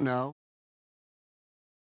what you don't know.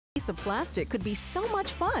 Piece of plastic could be so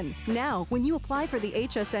much fun. Now, when you apply for the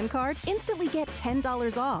HSN card, instantly get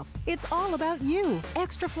 $10 off. It's all about you.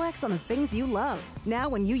 Extra flex on the things you love. Now,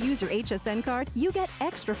 when you use your HSN card, you get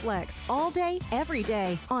extra flex all day, every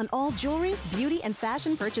day on all jewelry, beauty, and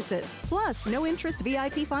fashion purchases. Plus, no interest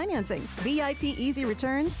VIP financing, VIP easy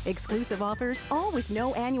returns, exclusive offers, all with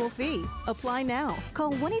no annual fee. Apply now.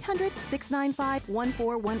 Call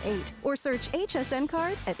 1-800-695-1418 or search HSN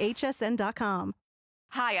card at hsn.com.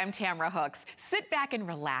 Hi, I'm Tamra Hooks. Sit back and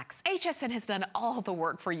relax. HSN has done all the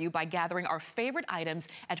work for you by gathering our favorite items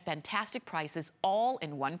at fantastic prices all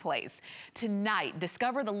in one place. Tonight,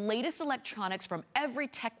 discover the latest electronics from every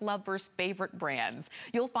tech lover's favorite brands.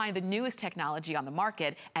 You'll find the newest technology on the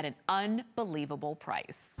market at an unbelievable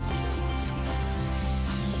price.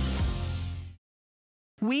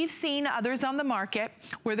 We've seen others on the market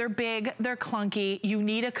where they're big, they're clunky, you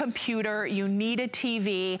need a computer, you need a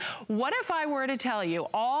TV. What if I were to tell you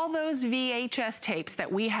all those VHS tapes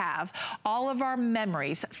that we have, all of our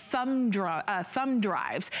memories, thumb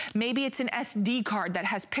drives, maybe it's an SD card that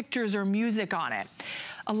has pictures or music on it.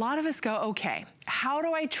 A lot of us go, okay, how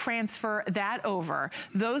do I transfer that over,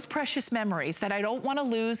 those precious memories that I don't want to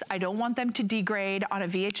lose, I don't want them to degrade on a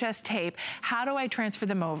VHS tape, how do I transfer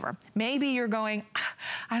them over? Maybe you're going,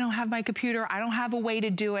 I don't have my computer, I don't have a way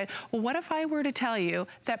to do it. Well, what if I were to tell you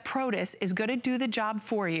that Protus is going to do the job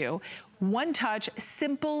for you? One touch,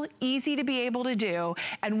 simple, easy to be able to do,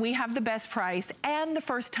 and we have the best price and the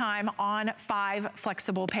first time on 5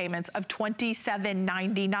 flexible payments of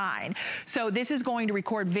 $27.99. So this is going to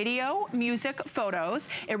record video, music, photos.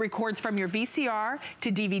 It records from your VCR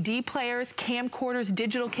to DVD players, camcorders,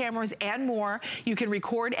 digital cameras, and more. You can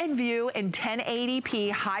record and view in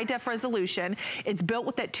 1080p high-def resolution. It's built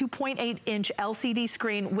with that 2.8-inch LCD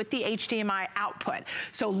screen with the HDMI output.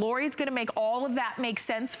 So Lori's gonna make all of that make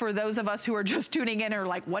sense for those of us who are just tuning in and are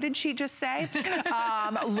like, what did she just say?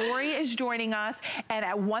 Lori is joining us, and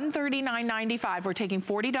at $139.95, we're taking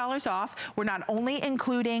 $40 off. We're not only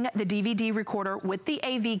including the DVD recorder with the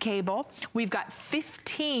AV cable, we've got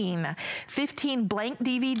 15 blank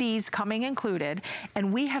DVDs coming included,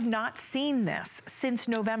 and we have not seen this since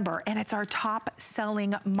November, and it's our top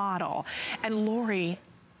selling model. And Lori,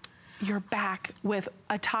 you're back with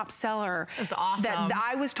a top seller. It's awesome. That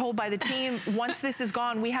I was told by the team, once this is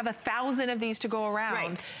gone, we have 1,000 of these to go around.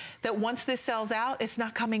 Right. That once this sells out, it's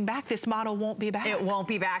not coming back. This model won't be back. It won't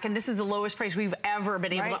be back, and this is the lowest price we've ever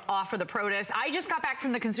been able to offer the Protus. I just got back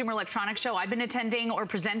from the Consumer Electronics Show. I've been attending or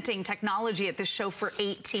presenting technology at this show for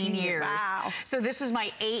 18 years. Wow. So this was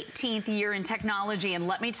my 18th year in technology, and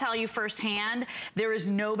let me tell you firsthand, there is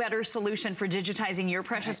no better solution for digitizing your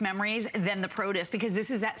precious memories than the Protus, because this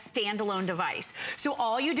is that standalone device. So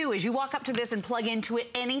all you do is you walk up to this and plug into it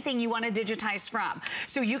anything you want to digitize from.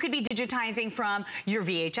 So you could be digitizing from your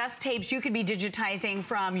VHS tapes, you could be digitizing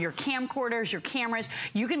from your camcorders, your cameras,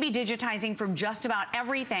 you can be digitizing from just about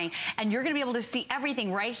everything, and you're going to be able to see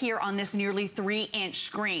everything right here on this nearly 3-inch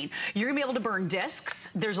screen. You're going to be able to burn discs.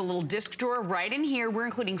 There's a little disc drawer right in here. We're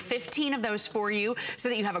including 15 of those for you so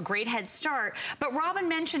that you have a great head start. But Robin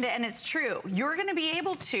mentioned it, and it's true. You're going to be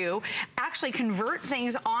able to actually convert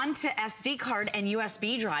things onto SD card and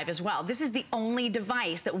USB drive as well. This is the only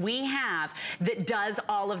device that we have that does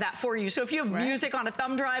all of that for you. So if you have music on a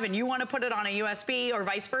thumb drive and you want to put it on a USB or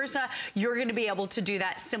vice versa, you're going to be able to do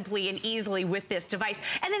that simply and easily with this device.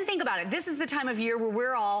 And then think about it. This is the time of year where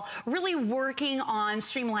we're all really working on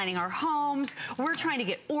streamlining our homes. We're trying to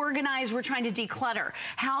get organized. We're trying to declutter.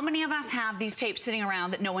 How many of us have these tapes sitting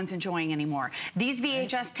around that no one's enjoying anymore? These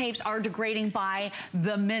VHS tapes are degrading by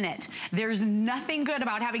the minute. There's nothing good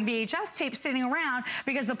about having VHS tapes sitting around,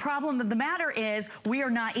 because the problem of the matter is we are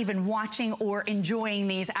not even watching or enjoying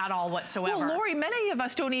these at all whatsoever. Well, Lori, many of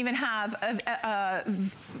us don't even have a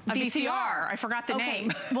VCR. I forgot the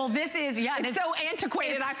name. Well, this is, it's so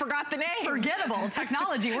antiquated, I forgot the name. Forgettable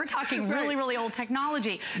technology. We're talking really, really old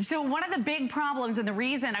technology. So one of the big problems, and the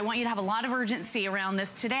reason I want you to have a lot of urgency around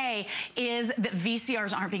this today, is that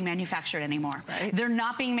VCRs aren't being manufactured anymore. They're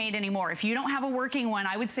not being made anymore. If you don't have a working one,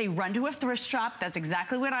 I would say run to a thrift shop. That's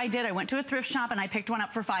exactly what I did. I went to a thrift shop and I picked one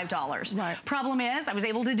up for $5. Problem is, I was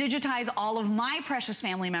able to digitize all of my precious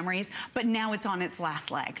family memories, but now it's on its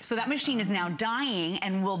last leg. So that machine is now dying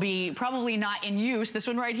and will be probably not in use, this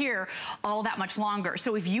one right here, all that much longer.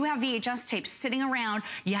 So if you have VHS tapes sitting around,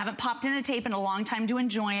 you haven't popped in a tape in a long time to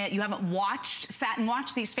enjoy it, you haven't sat and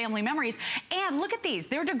watched these family memories, and look at these,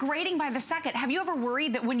 they're degrading by the second. Have you ever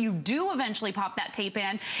worried that when you do eventually pop that tape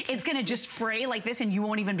in, it's gonna just fray like this and you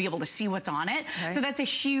won't even be able to see what's on it? So that's a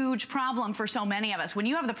huge problem for so many of us. When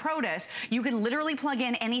you have the Protus, you can literally plug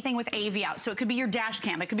in anything with AV out. So it could be your dash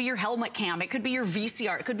cam, it could be your helmet cam, it could be your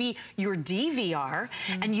VCR, it could be your DVR,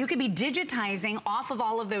 and you could be digitizing off of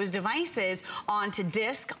all of those devices onto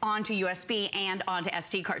disk, onto USB, and onto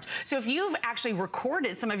SD cards. So if you've actually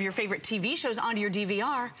recorded some of your favorite TV shows onto your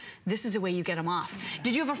DVR, this is the way you get them off.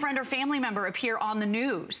 Did you have a friend or family member appear on the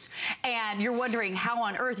news and you're wondering how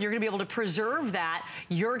on earth you're gonna be able to preserve that?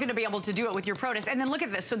 You're gonna be able to do it with your Protus. And then look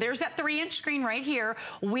at this. So there's that 3-inch screen right here.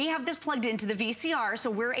 We have this plugged into the VCR, so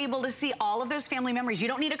we're able to see all of those family memories. You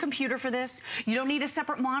don't need a computer for this. You don't need a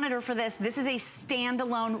separate monitor for this. This is a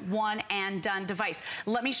standalone one and done device.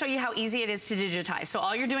 Let me show you how easy it is to digitize. So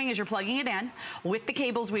all you're doing is you're plugging it in with the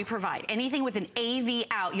cables we provide. Anything with an AV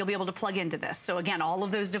out, you'll be able to plug into this. So again, all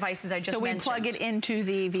of those devices I just mentioned. So we plug it into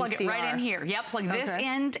the VCR. Plug it right in here. Yep, plug this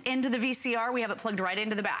end into the VCR. We have it plugged right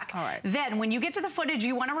into the back. All right. Then when you get to the footage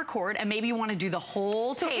you want to record, and maybe you want to do the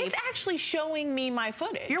whole tape. So it's actually showing me my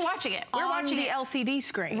footage. You're watching it. We're watching the LCD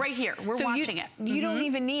screen. Right here. We're watching it. You don't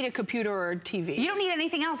even need a computer or a TV. You don't need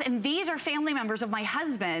anything else. And these are family members of my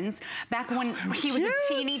husband's back when he was a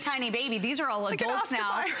teeny tiny baby. These are all adults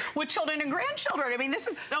now with children and grandchildren. I mean, this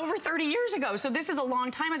is over 30 years ago. So this is a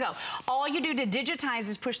long time ago. All you do to digitize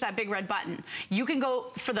is push that big red button. You can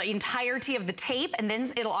go for the entirety of the tape and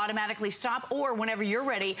then it'll automatically stop, or whenever you're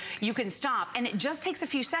ready, you can stop. And it just takes a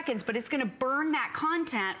few seconds, but it's gonna burn that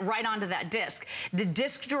content right onto that disc. The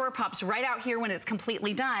disc drawer pops right out here when it's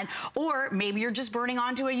completely done, or maybe you're just burning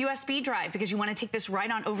onto a USB drive because you wanna take this right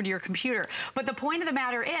on over to your computer. But the point of the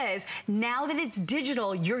matter is, now that it's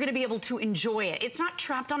digital, you're gonna be able to enjoy it. It's not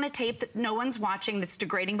trapped on a tape that no one's watching that's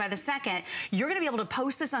degrading by the second. You're gonna be able to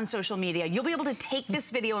post this on social media. You'll be able to take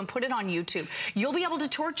this video and put it on YouTube. You'll be able to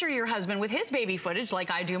torture your husband with his baby footage,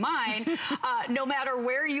 like I do mine, no matter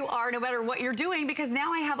where you are, no matter what you're doing, because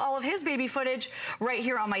now I have all of his baby footage right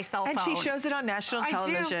here on my cell phone. And she shows it on national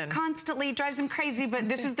television. I do, constantly. It drives him crazy, but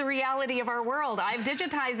this is the reality of our world. I've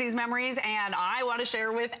digitized these memories, and I want to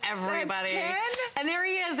share with everybody. And there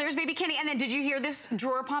he is. There's baby Kenny. And then did you hear this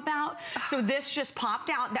drawer pop out? So this just popped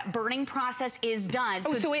out. That burning process is done.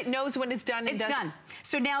 Oh, so it knows when it's done. It's done.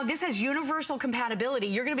 So now this has universal compatibility.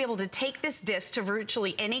 You're going to be able to take this disc to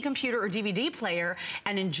virtually any computer or DVD player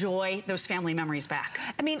and enjoy those family memories back.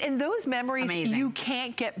 I mean, and those memories you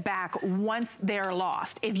can't get back once they're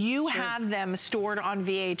lost. If you have them stored on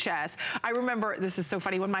VHS, I remember, this is so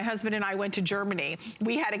funny, when my husband and I went to Germany,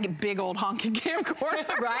 we had a big old honking camcorder.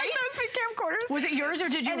 Right? Those big camcorders. Was it yours or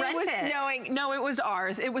did you rent it? It was snowing. No, it was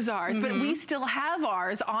ours. It was ours. But we still have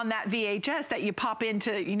ours on that VHS that you pop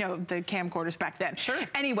into, you know, the camcorders back then. Sure.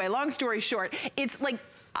 Anyway, long story short, it's like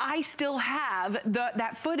I still have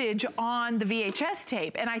that footage on the VHS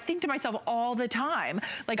tape. And I think to myself all the time,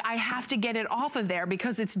 like, I have to get it off of there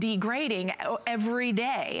because it's degrading every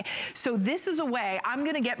day. So this is a way, I'm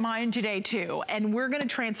gonna get mine today too, and we're gonna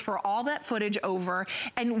transfer all that footage over,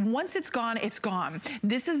 and once it's gone, it's gone.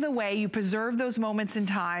 This is the way you preserve those moments in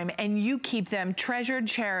time, and you keep them treasured,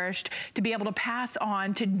 cherished, to be able to pass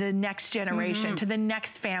on to the next generation, to the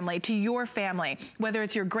next family, to your family, whether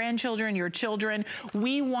it's your grandchildren, your children.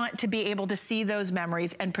 We want to be able to see those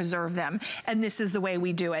memories and preserve them, and this is the way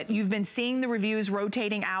we do it. You've been seeing the reviews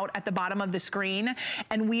rotating out at the bottom of the screen,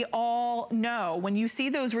 and we all know when you see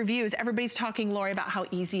those reviews, everybody's talking, Lori, about how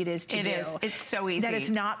easy it is to do. It is. It's so easy. That it's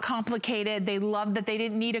not complicated. They love that they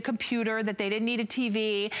didn't need a computer, that they didn't need a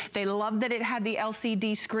TV. They love that it had the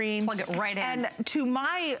LCD screen. Plug it right in. And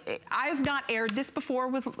I've not aired this before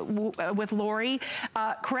with Lori.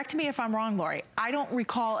 Correct me if I'm wrong, Lori. I don't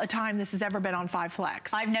recall a time this has ever been on 5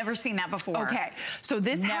 Flex. I've never seen that before. Okay, so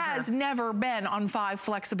this has never been on 5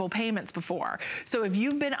 flexible payments before. So if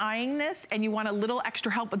you've been eyeing this and you want a little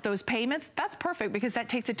extra help with those payments, that's perfect because that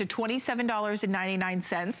takes it to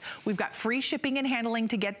 $27.99. We've got free shipping and handling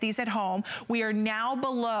to get these at home. We are now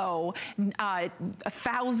below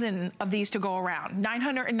 1,000 of these to go around,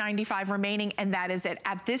 995 remaining, and that is it.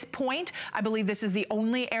 At this point, I believe this is the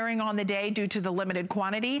only airing on the day due to the limited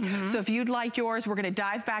quantity. So if you'd like yours, we're gonna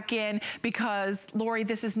dive back in because, Lori,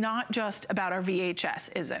 this is not just about our VHS,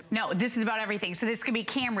 is it? No, this is about everything. So this could be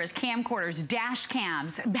cameras, camcorders, dash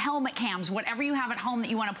cams, helmet cams, whatever you have at home that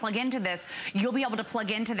you want to plug into this, you'll be able to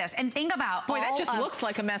plug into this. And think about Boy, that just looks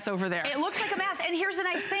like a mess over there. It looks like a mess. And here's the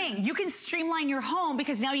nice thing. You can streamline your home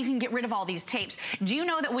because now you can get rid of all these tapes. Do you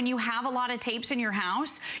know that when you have a lot of tapes in your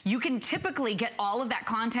house, you can typically get all of that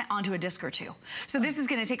content onto a disc or two? So this is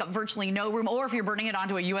going to take up virtually no room, or if you're burning it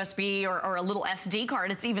onto a USB or a little SD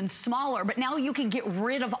card, it's even smaller. But now you can get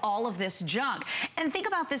rid of all of this junk. And think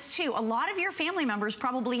about this too. A lot of your family members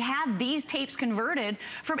probably had these tapes converted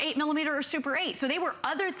from 8mm or Super 8. So they were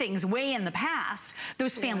other things way in the past.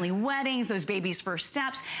 Those family weddings, those babies' first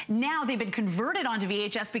steps. Now they've been converted onto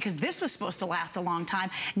VHS because this was supposed to last a long time.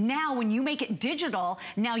 Now when you make it digital,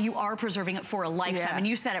 now you are preserving it for a lifetime, and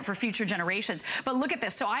you set it for future generations. But look at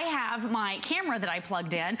this. So I have my camera that I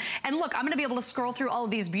plugged in, and look, I'm gonna be able to scroll through all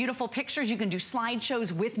of these beautiful pictures. You can do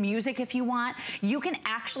slideshows with music if you want. You can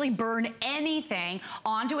actually burn anything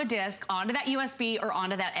onto a disc, onto that USB, or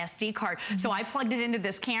onto that SD card. So I plugged it into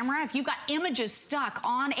this camera. If you've got images stuck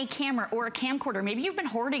on a camera or a camcorder, maybe you've been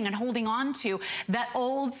hoarding and holding on to that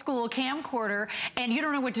old school camcorder and you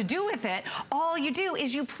don't know what to do with it, all you do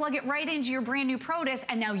is you plug it right into your brand new Protus,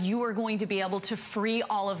 and now you are going to be able to free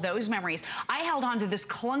all of those memories. I held on to this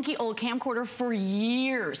clunky old camcorder for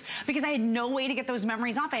years because I had no way to get those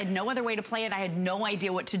memories off. I had no other way to play it. I had no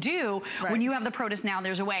idea what to do. When you have the Protus now,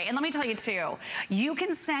 there's a way. And let me tell you too, you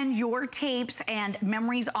can send your tapes and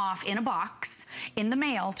memories off in a box in the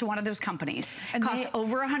mail to one of those companies. It costs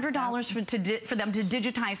over $100 for them to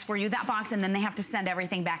digitize for you that box, and then they have to send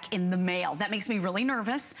everything back in the mail. That makes me really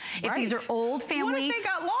nervous. If these are old family, what if they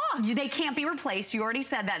got lost? They can't be replaced. You already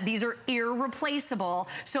said that. These are irreplaceable.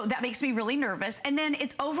 So that makes me really nervous. And then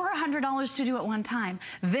it's over $100 to do it one time.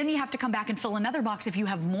 Then you have to come back and fill another box if you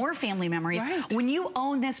have more family memories. When you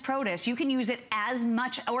own this Protus, you can use it as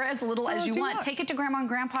much or as little as you want. Take it to grandma and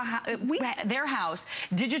grandpa, their house,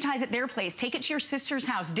 digitize it their place. Take it to your sister's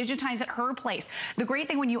house, digitize it her place. The great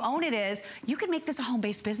thing when you own it is you can make this a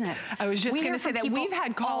home-based business. I was just going to say that we've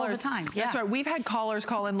had callers all the time. That's right. We've had callers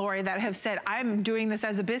call in, Lori, that have said, I'm doing this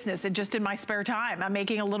as a business and just in my spare time. I'm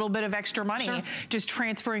making a little bit of extra money just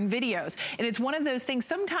transferring videos. And it's one of those things,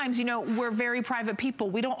 sometimes, you know, we're very private people.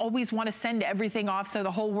 We don't always want to send everything off so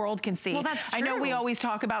the whole world can see. Well, that's true. I know we always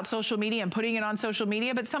talk about social media and putting it on social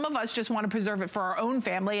media, but some of us just want to preserve it for our own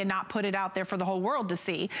family and not put it out there for the whole world to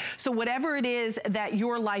see. So whatever it is that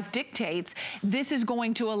your life dictates, this is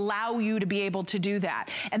going to allow you to be able to do that.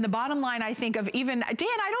 And the bottom line, I think of even, Dan,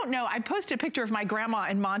 I don't know, I posted a picture of my grandma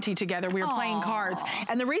and Monty together. We were playing cards.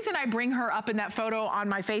 And the reason I bring her up in that photo on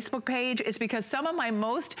my Facebook page is because some of my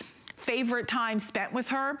most favorite time spent with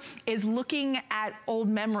her is looking at old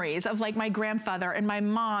memories of like my grandfather and my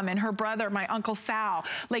mom and her brother, my Uncle Sal,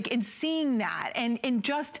 like, and seeing that and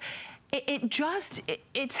just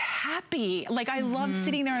it's happy. Like I love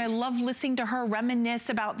sitting there and I love listening to her reminisce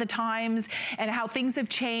about the times and how things have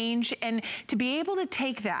changed, and to be able to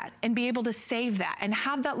take that and be able to save that and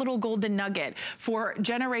have that little golden nugget for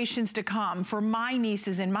generations to come, for my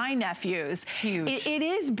nieces and my nephews. It's huge. It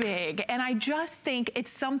is big, and I just think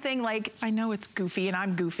it's something like, I know it's goofy and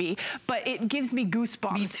I'm goofy, but it gives me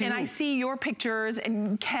goosebumps. Me too. And I see your pictures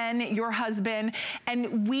and Ken, your husband,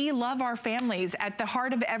 and we love our families. At the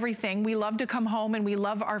heart of everything, we love to come home and we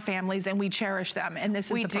love our families and we cherish them, and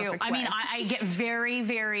this is the perfect way. I mean, I get very,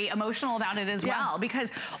 very emotional about it as well,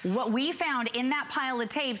 because what we found in that pile of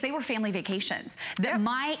tapes, they were family vacations. That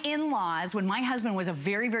my in-laws, when my husband was a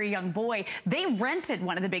very, very young boy, they rented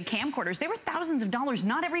one of the big camcorders. They were thousands of dollars.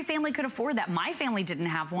 Not every family could afford that. My family didn't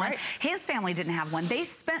have one. His family didn't have one. They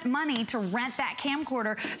spent money to rent that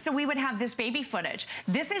camcorder so we would have this baby footage.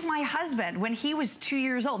 This is my husband when he was 2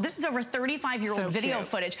 years old. This is over 35-year-old video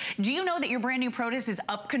footage. Do you know that your brand new Protus is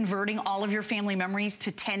up converting all of your family memories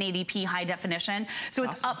to 1080p high definition? So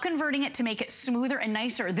it's up converting it to make it smoother and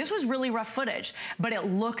nicer. This was really rough footage, but it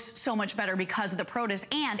looks so much better because of the Protus,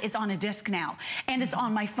 and it's on a disc now, and it's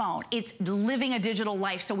on my phone. It's living a digital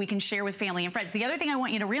life so we can share with family and friends. The other thing I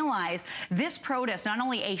want you to realize, this Protus, not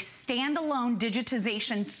only a standalone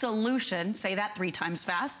digitization solution, say that 3 times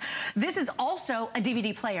fast, this is also a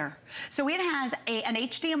DVD player. So it has an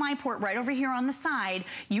HDMI port right over here on the side.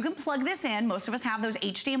 You can plug this in. Most of us have those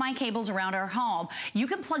HDMI cables around our home. You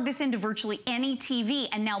can plug this into virtually any TV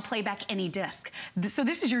and now play back any disc. So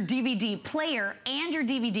this is your DVD player and your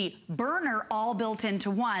DVD burner all built into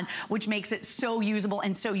one, which makes it so usable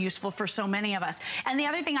and so useful for so many of us. And the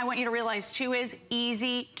other thing I want you to realize too is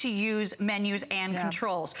easy to use menus and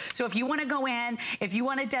controls. So if you want to go in, if you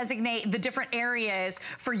want to designate the different areas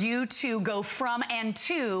for you to go from and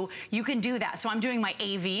to, you can do that. So I'm doing my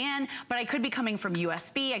AV in, but I could be coming from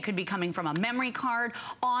USB, I could be coming from a memory card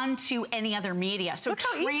onto any other media. So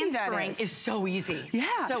transferring is so easy.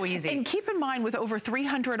 Yeah. So easy. And keep in mind, with over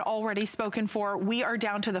 300 already spoken for, we are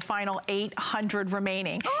down to the final 800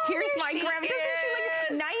 remaining. Oh, here's my grandma. Doesn't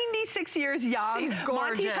she look 96 years young? She's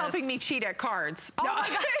gorgeous. Monty's helping me cheat at cards. Oh my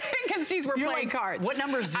God. Because we're playing cards. What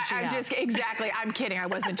numbers does she have? Exactly. I'm kidding. I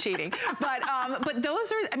wasn't cheating. But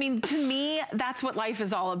those are, I mean, to me, that's what life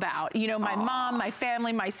is all about. You know, my mom, my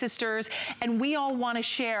family, my sisters, and we all want to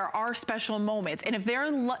share our special moments. And if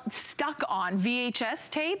they're stuck on VHS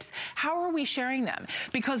tapes, how are we sharing them?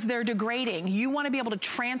 Because they're degrading. You want to be able to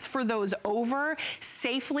transfer those over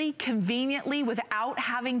safely, conveniently, without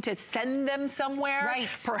having to send them somewhere. Right.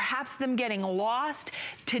 Perhaps them getting lost.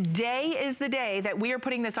 Today is the day that we are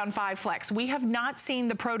putting this on 5 Flex. We have not seen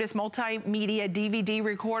the Protus multimedia DVD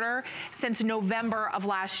recorder since November of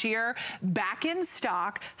last year. Back in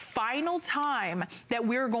stock. Final time that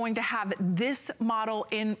we're going to have this model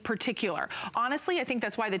in particular. Honestly, I think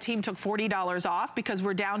that's why the team took $40 off, because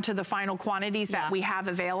we're down to the final quantities that we have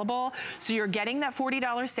available. So you're getting that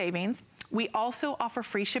 $40 savings. We also offer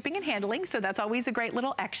free shipping and handling, so that's always a great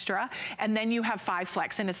little extra. And then you have 5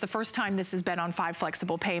 Flex, and it's the first time this has been on 5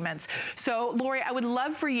 flexible payments. So, Lori, I would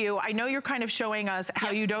love for you, I know you're kind of showing us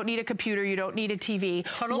how you don't need a computer, you don't need a TV.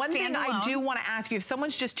 One thing I do want to ask you, if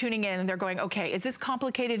someone's just tuning in and they're going, okay, is this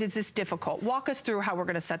complicated, is this difficult? Walk us through how we're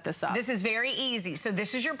going to set this up. This is very easy. So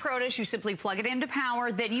this is your Protus, you simply plug it into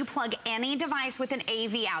power, then you plug any device with an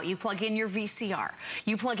AV out. You plug in your VCR,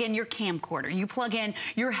 you plug in your camcorder, you plug in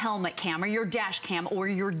your helmet cam, or your dash cam, or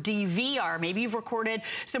your DVR. Maybe you've recorded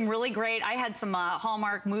some really great, I had some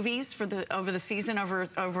Hallmark movies for over the season over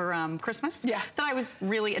Christmas that I was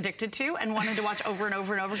really addicted to and wanted to watch over and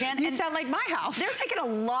over and over again. You sound like my house. They're taking a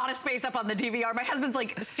lot of space up on the DVR. My husband's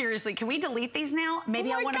like, seriously, can we delete these now?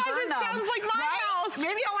 Maybe I want to burn them. It sounds like my house.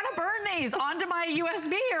 Maybe I want to burn these onto my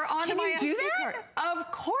USB or onto my SD card.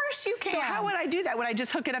 Of course you can. So how would I do that? Would I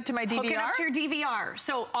just hook it up to my DVR? Hook it up to your DVR.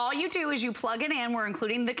 So all you do is you plug it in. We're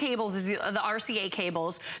including the cables, the RCA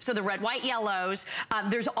cables, so the red, white, yellows.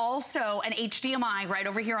 There's also an HDMI right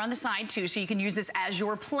over here on the side too, so you can use this as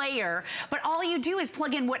your player. But all you do is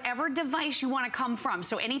plug in whatever device you want to come from.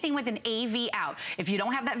 So anything with an AV out. If you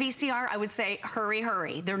don't have that VCR, I would say hurry,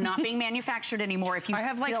 hurry. They're not being manufactured anymore. If you I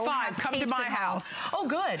have like 5. Come to my house. Oh,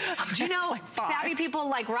 good. Do you know savvy people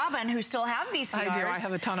like Robin who still have VCRs? I do. I have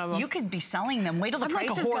have a ton of them. You could be selling them. Wait till the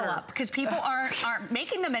prices go up because people aren't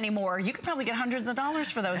making them anymore. You could probably get hundreds of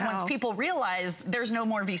dollars for those once people realize there's no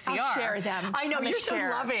more VCR. I'll share them. I know, you're so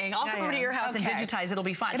loving. I'll come over to your house and digitize. It'll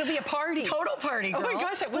be fun. It'll be a party. Total party, girl. Oh my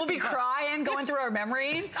gosh, we'll be crying, going through our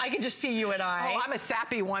memories. I could just see you and I. Oh, I'm a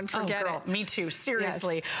sappy one. Forget it. Me too,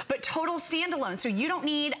 seriously. But total standalone. So you don't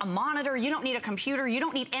need a monitor, you don't need a computer, you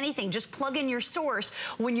don't need anything. Just plug in your source.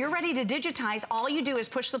 When you're ready to digitize, all you do is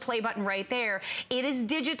push the play button right there. It is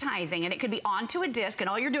digitizing, and it could be onto a disc, and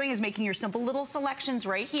all you're doing is making your simple little selections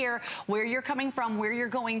right here, where you're coming from, where you're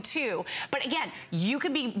going to. But again, you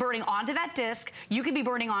could be burning onto that disc, you could be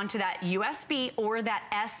burning onto that USB or that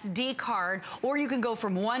SD card, or you can go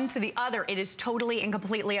from one to the other. It is totally and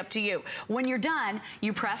completely up to you. When you're done,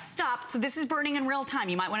 you press stop. So this is burning in real time.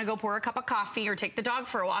 You might want to go pour a cup of coffee or take the dog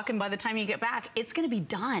for a walk, and by the time you get back, it's going to be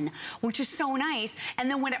done, which is so nice. And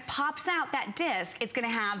then when it pops out that disc, it's going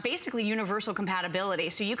to have basically universal compatibility.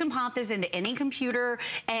 So you can pop this into any computer,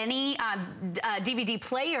 any DVD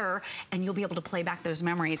player, and you'll be able to play back those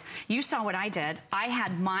memories. You saw what I did. I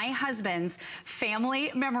had my husband's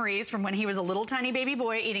family memories from when he was a little tiny baby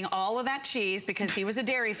boy eating all of that cheese because he was a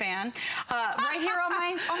dairy fan, right here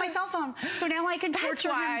on my cell phone. So now I can torture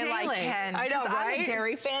him daily. Like Ken, I know, right? I'm a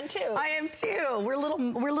dairy fan too. I am too. We're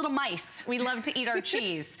little mice. We love to eat our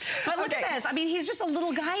cheese. But look at this. I mean, he's just a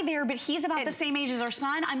little guy there, but he's about the same age as our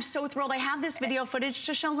son. I'm so thrilled. I have this video footage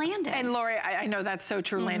to show Landon. And Lori, I know that's so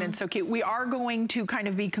true. Landon's so cute. We are going to kind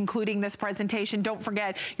of be concluding this presentation. Don't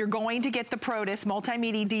forget, you're going to get the Protus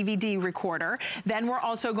multimedia DVD recorder. Then we're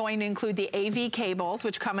also going to include the AV cables,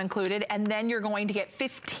 which come included, and then you're going to get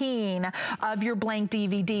 15 of your blank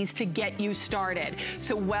DVDs to get you started.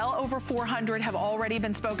 So well over 400 have already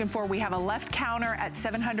been spoken for. We have a left counter at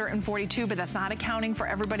 742, but that's not accounting for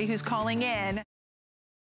everybody who's calling in.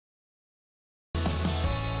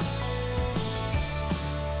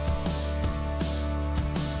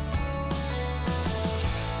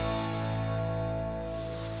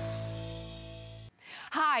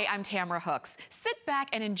 Hi, I'm Tamara Hooks. Sit back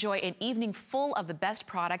and enjoy an evening full of the best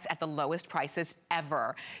products at the lowest prices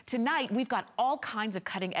ever. Tonight, we've got all kinds of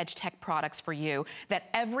cutting-edge tech products for you that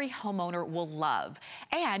every homeowner will love.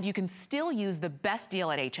 And you can still use the best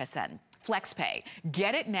deal at HSN, FlexPay.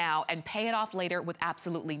 Get it now and pay it off later with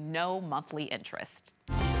absolutely no monthly interest.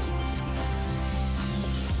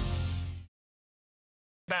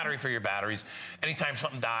 Battery for your batteries. Anytime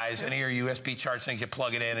something dies, any of your USB charge things, you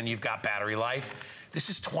plug it in and you've got battery life. This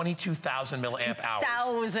is 22,000 milliamp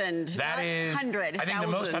hours. That is, 100. I think the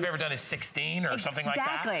most I've ever done is 16 or something like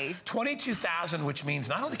that. 22,000, which means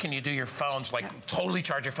not only can you do your phones, like totally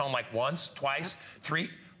charge your phone like once, twice, three,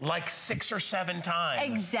 like 6 or 7 times.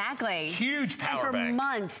 Exactly. Huge power bank. For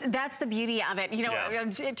months. That's the beauty of it. You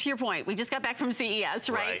know, to your point, we just got back from CES,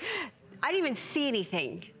 right? I didn't even see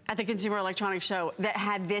anything at the Consumer Electronics Show that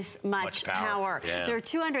had this much power. There are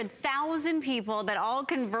 200,000 people that all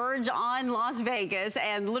converge on Las Vegas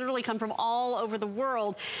and literally come from all over the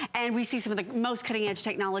world, and we see some of the most cutting edge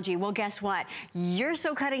technology. Well, guess what? You're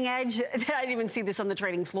so cutting edge that I didn't even see this on the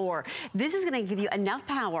trading floor. This is gonna give you enough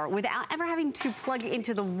power without ever having to plug it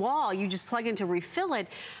into the wall. You just plug in to refill it.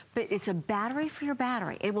 But it's a battery for your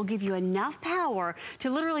battery. It will give you enough power to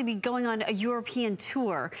literally be going on a European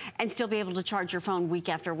tour and still be able to charge your phone week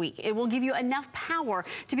after week. It will give you enough power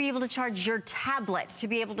to be able to charge your tablet, to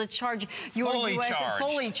be able to charge your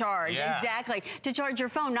fully charged. Exactly. To charge your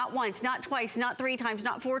phone not once, not twice, not 3 times,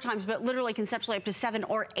 not 4 times, but literally conceptually up to 7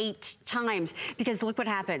 or 8 times. Because look what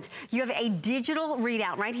happens. You have a digital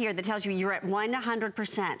readout right here that tells you you're at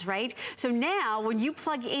 100%, right? So now when you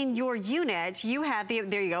plug in your unit, you have the,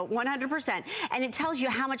 there you go, 100%. And it tells you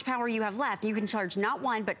how much power you have left. You can charge not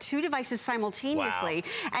 1, but 2 devices simultaneously.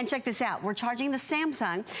 And check this out. We're charging the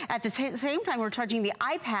Samsung. At the same time, we're charging the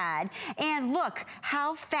iPad. And look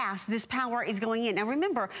how fast this power is going in. Now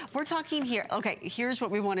remember, we're talking here. Okay, here's what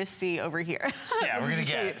we want to see over here. Yeah, we're going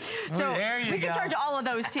to get it. So we can charge all of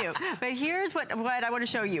those too. But here's what I want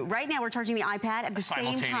to show you. Right now, we're charging the iPad at the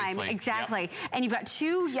same time. Exactly. And you've got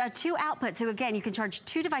two outputs. So again, you can charge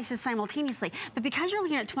 2 devices simultaneously. But because you're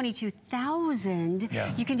looking at 22,000,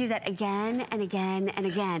 you can do that again and again and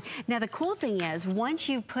again. Now, the cool thing is, once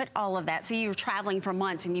you've put all of that, so you're traveling for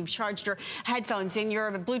months and you've charged your headphones and your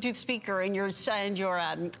Bluetooth speaker and your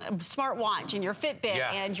smartwatch and your Fitbit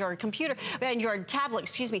and your computer and your tablet,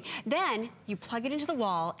 excuse me, then you plug it into the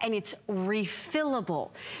wall and it's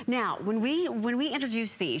refillable. Now, when we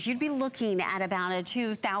introduce these, you'd be looking at about a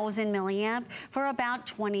 2,000 milliamp for about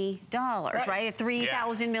 $20, right? A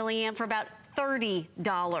 3,000 milliamp for about $30.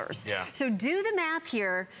 So do the math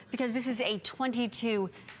here, because this is a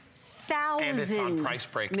 22,000 And it's on price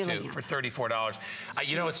break, too, for $34.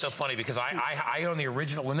 You know, it's so funny because I own the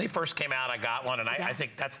original. When they first came out, I got one, and I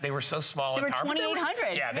think they were so small and powerful. They were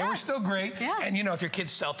 $2,800. Yeah, they were still great. Yeah. And, you know, if your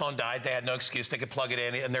kid's cell phone died, they had no excuse. They could plug it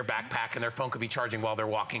in their backpack, and their phone could be charging while they're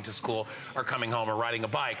walking to school or coming home or riding a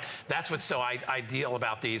bike. That's what's so ideal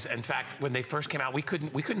about these. In fact, when they first came out, we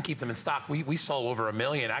couldn't keep them in stock. We sold over 1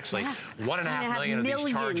 million, actually, 1.5 million of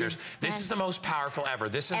these chargers. This is the most powerful ever.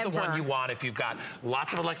 This is the one you want if you've got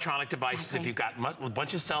lots of electronic devices, if you've got a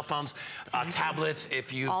bunch of cell phones, tablets,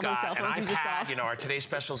 if you've got an iPad, you know, our today's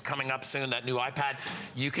special is coming up soon, that new iPad,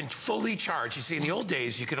 you can fully charge. You see, in the old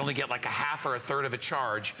days, you could only get like a half or a third of a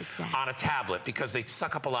charge on a tablet because they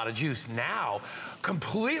suck up a lot of juice. Now,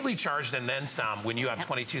 completely charged and then some when you have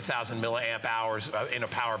 22,000 milliamp hours in a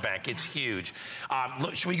power bank. It's huge.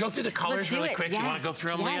 Look, should we go through the colors really quick? You want to go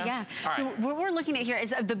through them, Leah? Yeah. All right. So what we're looking at here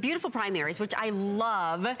is the beautiful primaries, which I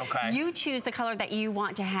love. Okay. You choose the color that you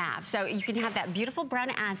want to have. So you can have that beautiful brown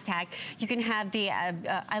Aztec. You can have the,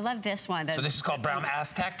 I love this one. So this is called brown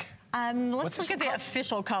Aztec? Let's look at the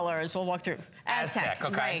official colors. We'll walk through. Aztec,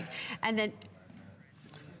 okay. Right. And then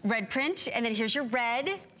red print, and then here's your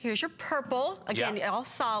red, here's your purple. Again, all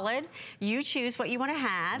solid. You choose what you want to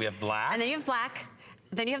have. We have black. And then you have black.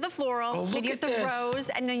 Then you have the floral. Then you have the rose,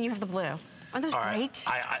 and then you have the blue. Aren't those great?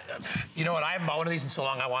 You know what? I haven't bought one of these in so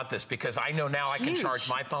long. I want this because I know now I can charge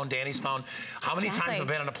my phone, Danny's phone. How many times have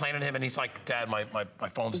I been on a plane with him and he's like, Dad, my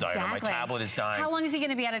phone's dying or my tablet is dying. How long is he going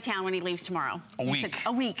to be out of town when he leaves tomorrow? A week.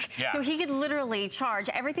 A week. Yeah. So he could literally charge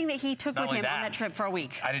everything that he took with him on that trip for a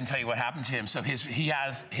week. I didn't tell you what happened to him. So he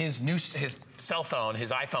has his cell phone,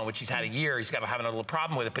 his iPhone, which he's had a year. He's got having a little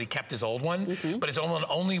problem with it, but he kept his old one. But his old one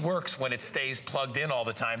only works when it stays plugged in all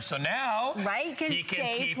the time. So now he can keep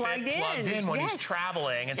it plugged in when he's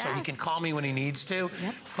traveling. And so he can call me when he needs to.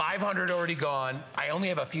 500 already gone. I only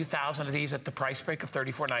have a few thousand of these at the price break of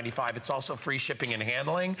 $34.95. It's also free shipping and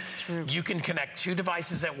handling. You can connect 2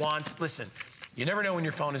 devices at once. Listen, you never know when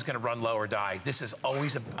your phone is going to run low or die. This is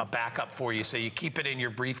always a backup for you. So you keep it in your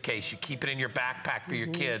briefcase. You keep it in your backpack for your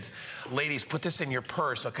kids. Ladies, put this in your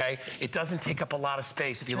purse, okay? It doesn't take up a lot of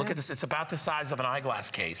space. If you look at this, it's about the size of an eyeglass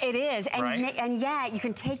case. It is. And yet you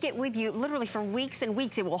can take it with you literally for weeks and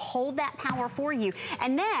weeks. It will hold that power for you.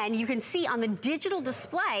 And then you can see on the digital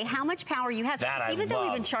display how much power you have. Even though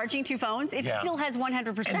we've been charging 2 phones, it still has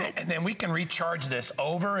 100%. And then we can recharge this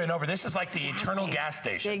over and over. This is like the eternal gas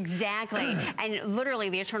station. Exactly. And literally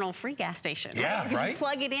the eternal free gas station. Yeah, Because you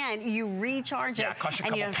plug it in, you recharge it. Yeah, it costs you a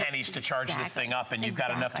couple pennies to charge this thing up, and you've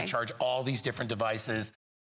got enough to charge all these different devices.